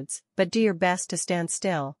afterwards, but do your best to stand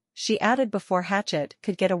still, she added before Hatchet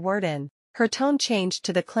could get a word in. Her tone changed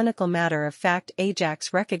to the clinical matter-of-fact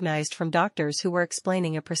Ajax recognized from doctors who were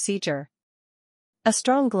explaining a procedure. A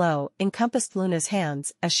strong glow encompassed Luna's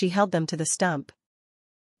hands as she held them to the stump.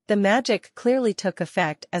 The magic clearly took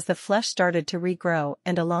effect as the flesh started to regrow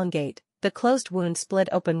and elongate. The closed wound split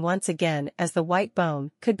open once again as the white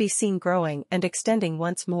bone could be seen growing and extending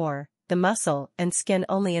once more, the muscle and skin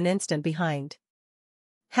only an instant behind.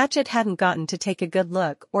 Hatchet hadn't gotten to take a good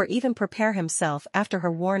look or even prepare himself after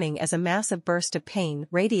her warning as a massive burst of pain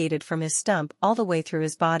radiated from his stump all the way through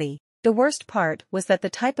his body. The worst part was that the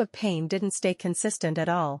type of pain didn't stay consistent at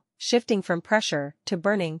all, shifting from pressure to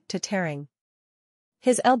burning to tearing.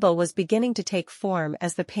 His elbow was beginning to take form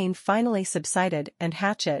as the pain finally subsided and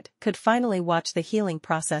Hatchet could finally watch the healing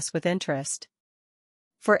process with interest.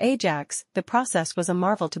 For Ajax, the process was a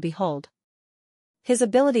marvel to behold. His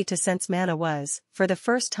ability to sense mana was, for the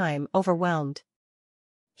first time, overwhelmed.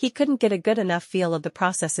 He couldn't get a good enough feel of the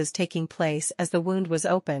processes taking place as the wound was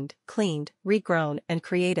opened, cleaned, regrown, and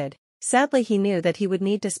created. Sadly, he knew that he would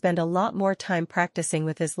need to spend a lot more time practicing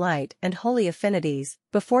with his light and holy affinities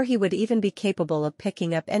before he would even be capable of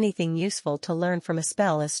picking up anything useful to learn from a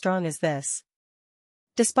spell as strong as this.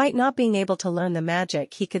 Despite not being able to learn the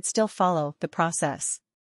magic, he could still follow the process.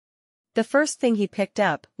 The first thing he picked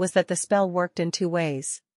up was that the spell worked in two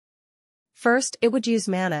ways. First, it would use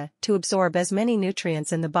mana to absorb as many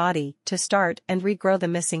nutrients in the body to start and regrow the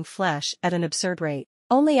missing flesh at an absurd rate.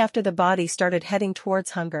 Only after the body started heading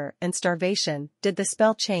towards hunger and starvation did the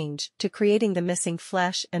spell change to creating the missing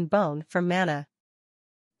flesh and bone from mana.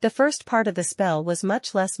 The first part of the spell was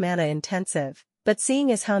much less mana-intensive, but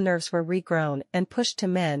seeing as how nerves were regrown and pushed to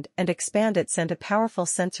mend and expand, it sent a powerful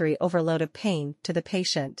sensory overload of pain to the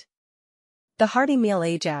patient. The hearty meal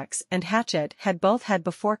Ajax and Hatchet had both had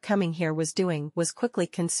before coming here was quickly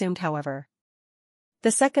consumed, however.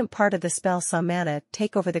 The second part of the spell saw mana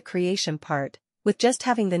take over the creation part. With just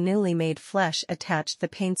having the newly made flesh attached, the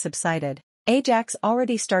pain subsided. Ajax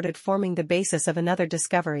already started forming the basis of another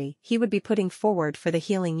discovery he would be putting forward for the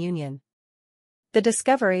healing union. The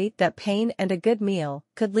discovery that pain and a good meal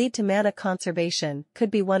could lead to mana conservation could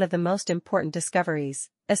be one of the most important discoveries,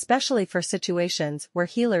 especially for situations where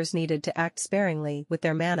healers needed to act sparingly with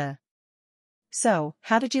their mana. So,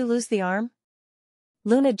 how did you lose the arm?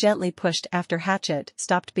 Luna gently pushed after Hatchet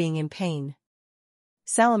stopped being in pain.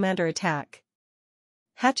 Salamander attack.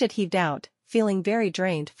 Hatchet heaved out, feeling very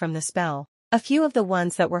drained from the spell. A few of the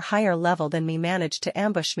ones that were higher level than me managed to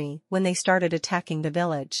ambush me when they started attacking the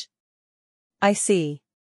village. I see.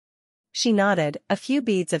 She nodded, a few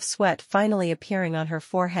beads of sweat finally appearing on her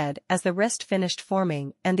forehead as the wrist finished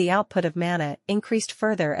forming and the output of mana increased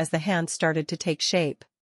further as the hand started to take shape.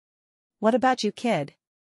 What about you, kid?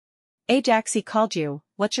 Ajax, he called you,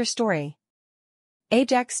 what's your story?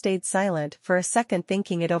 Ajax stayed silent for a second,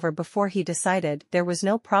 thinking it over before he decided there was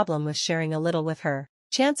no problem with sharing a little with her.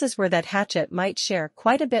 Chances were that Hatchet might share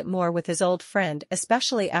quite a bit more with his old friend,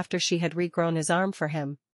 especially after she had regrown his arm for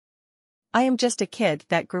him. I am just a kid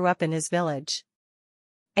that grew up in his village.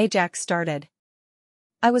 Ajax started.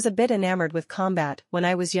 I was a bit enamored with combat when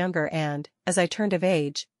I was younger, and, as I turned of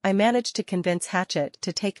age, I managed to convince Hatchet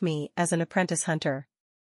to take me as an apprentice hunter.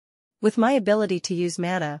 With my ability to use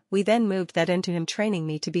mana, we then moved that into him training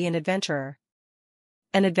me to be an adventurer.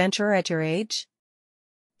 An adventurer at your age?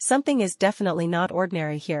 Something is definitely not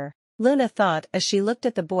ordinary here, Luna thought as she looked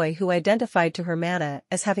at the boy who identified to her mana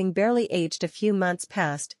as having barely aged a few months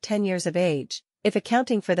past 10 years of age, if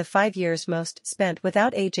accounting for the 5 years most spent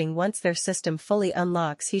without aging. Once their system fully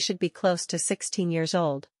unlocks, he should be close to 16 years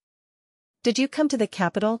old. Did you come to the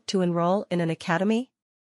capital to enroll in an academy?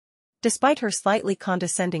 Despite her slightly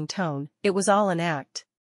condescending tone, it was all an act.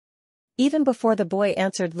 Even before the boy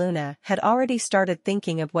answered, Luna had already started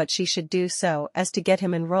thinking of what she should do so as to get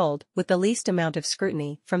him enrolled with the least amount of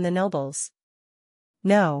scrutiny from the nobles.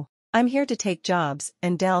 No, I'm here to take jobs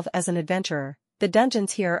and delve as an adventurer. The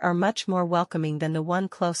dungeons here are much more welcoming than the one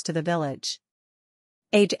close to the village.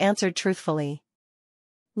 Age answered truthfully.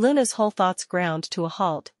 Luna's whole thoughts ground to a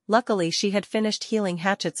halt. Luckily she had finished healing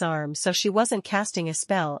Hatchet's arm, so she wasn't casting a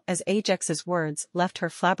spell as Ajax's words left her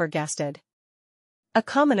flabbergasted. A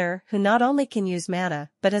commoner who not only can use mana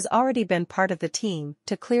but has already been part of the team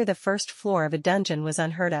to clear the first floor of a dungeon was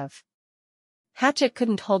unheard of. Hatchet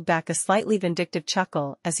couldn't hold back a slightly vindictive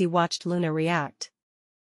chuckle as he watched Luna react.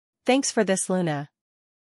 Thanks for this, Luna.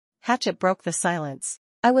 Hatchet broke the silence.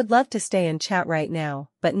 I would love to stay and chat right now,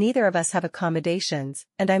 but neither of us have accommodations,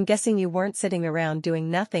 and I'm guessing you weren't sitting around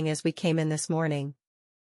doing nothing as we came in this morning.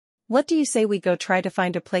 What do you say we go try to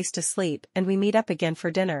find a place to sleep and we meet up again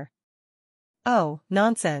for dinner? Oh,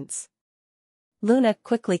 nonsense. Luna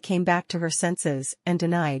quickly came back to her senses and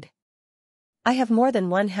denied. I have more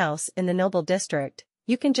than one house in the noble district,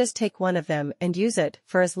 you can just take one of them and use it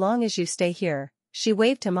for as long as you stay here. She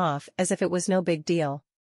waved him off as if it was no big deal.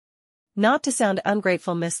 Not to sound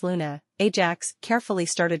ungrateful, Miss Luna, Ajax carefully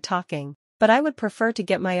started talking, but I would prefer to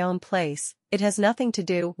get my own place. It has nothing to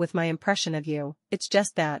do with my impression of you, it's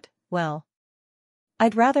just that, well,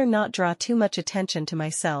 I'd rather not draw too much attention to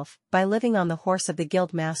myself by living on the horse of the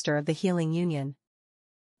guild master of the Healing Union.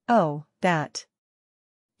 Oh, that.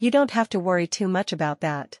 You don't have to worry too much about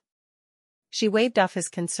that. She waved off his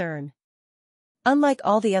concern. Unlike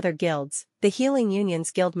all the other guilds, the Healing Union's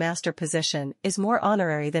guild master position is more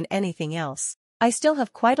honorary than anything else. I still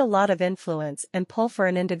have quite a lot of influence and pull for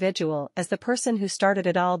an individual as the person who started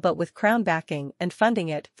it all, but with crown backing and funding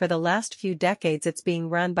it for the last few decades it's being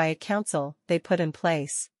run by a council they put in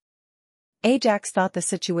place. Ajax thought the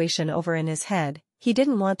situation over in his head. He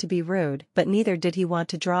didn't want to be rude, but neither did he want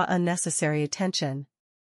to draw unnecessary attention.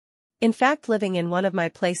 In fact, living in one of my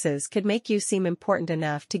places could make you seem important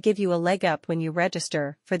enough to give you a leg up when you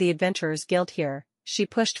register for the Adventurers Guild here, she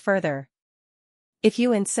pushed further. If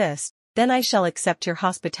you insist, then I shall accept your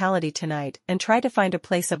hospitality tonight and try to find a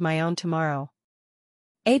place of my own tomorrow.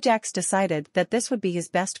 Ajax decided that this would be his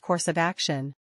best course of action.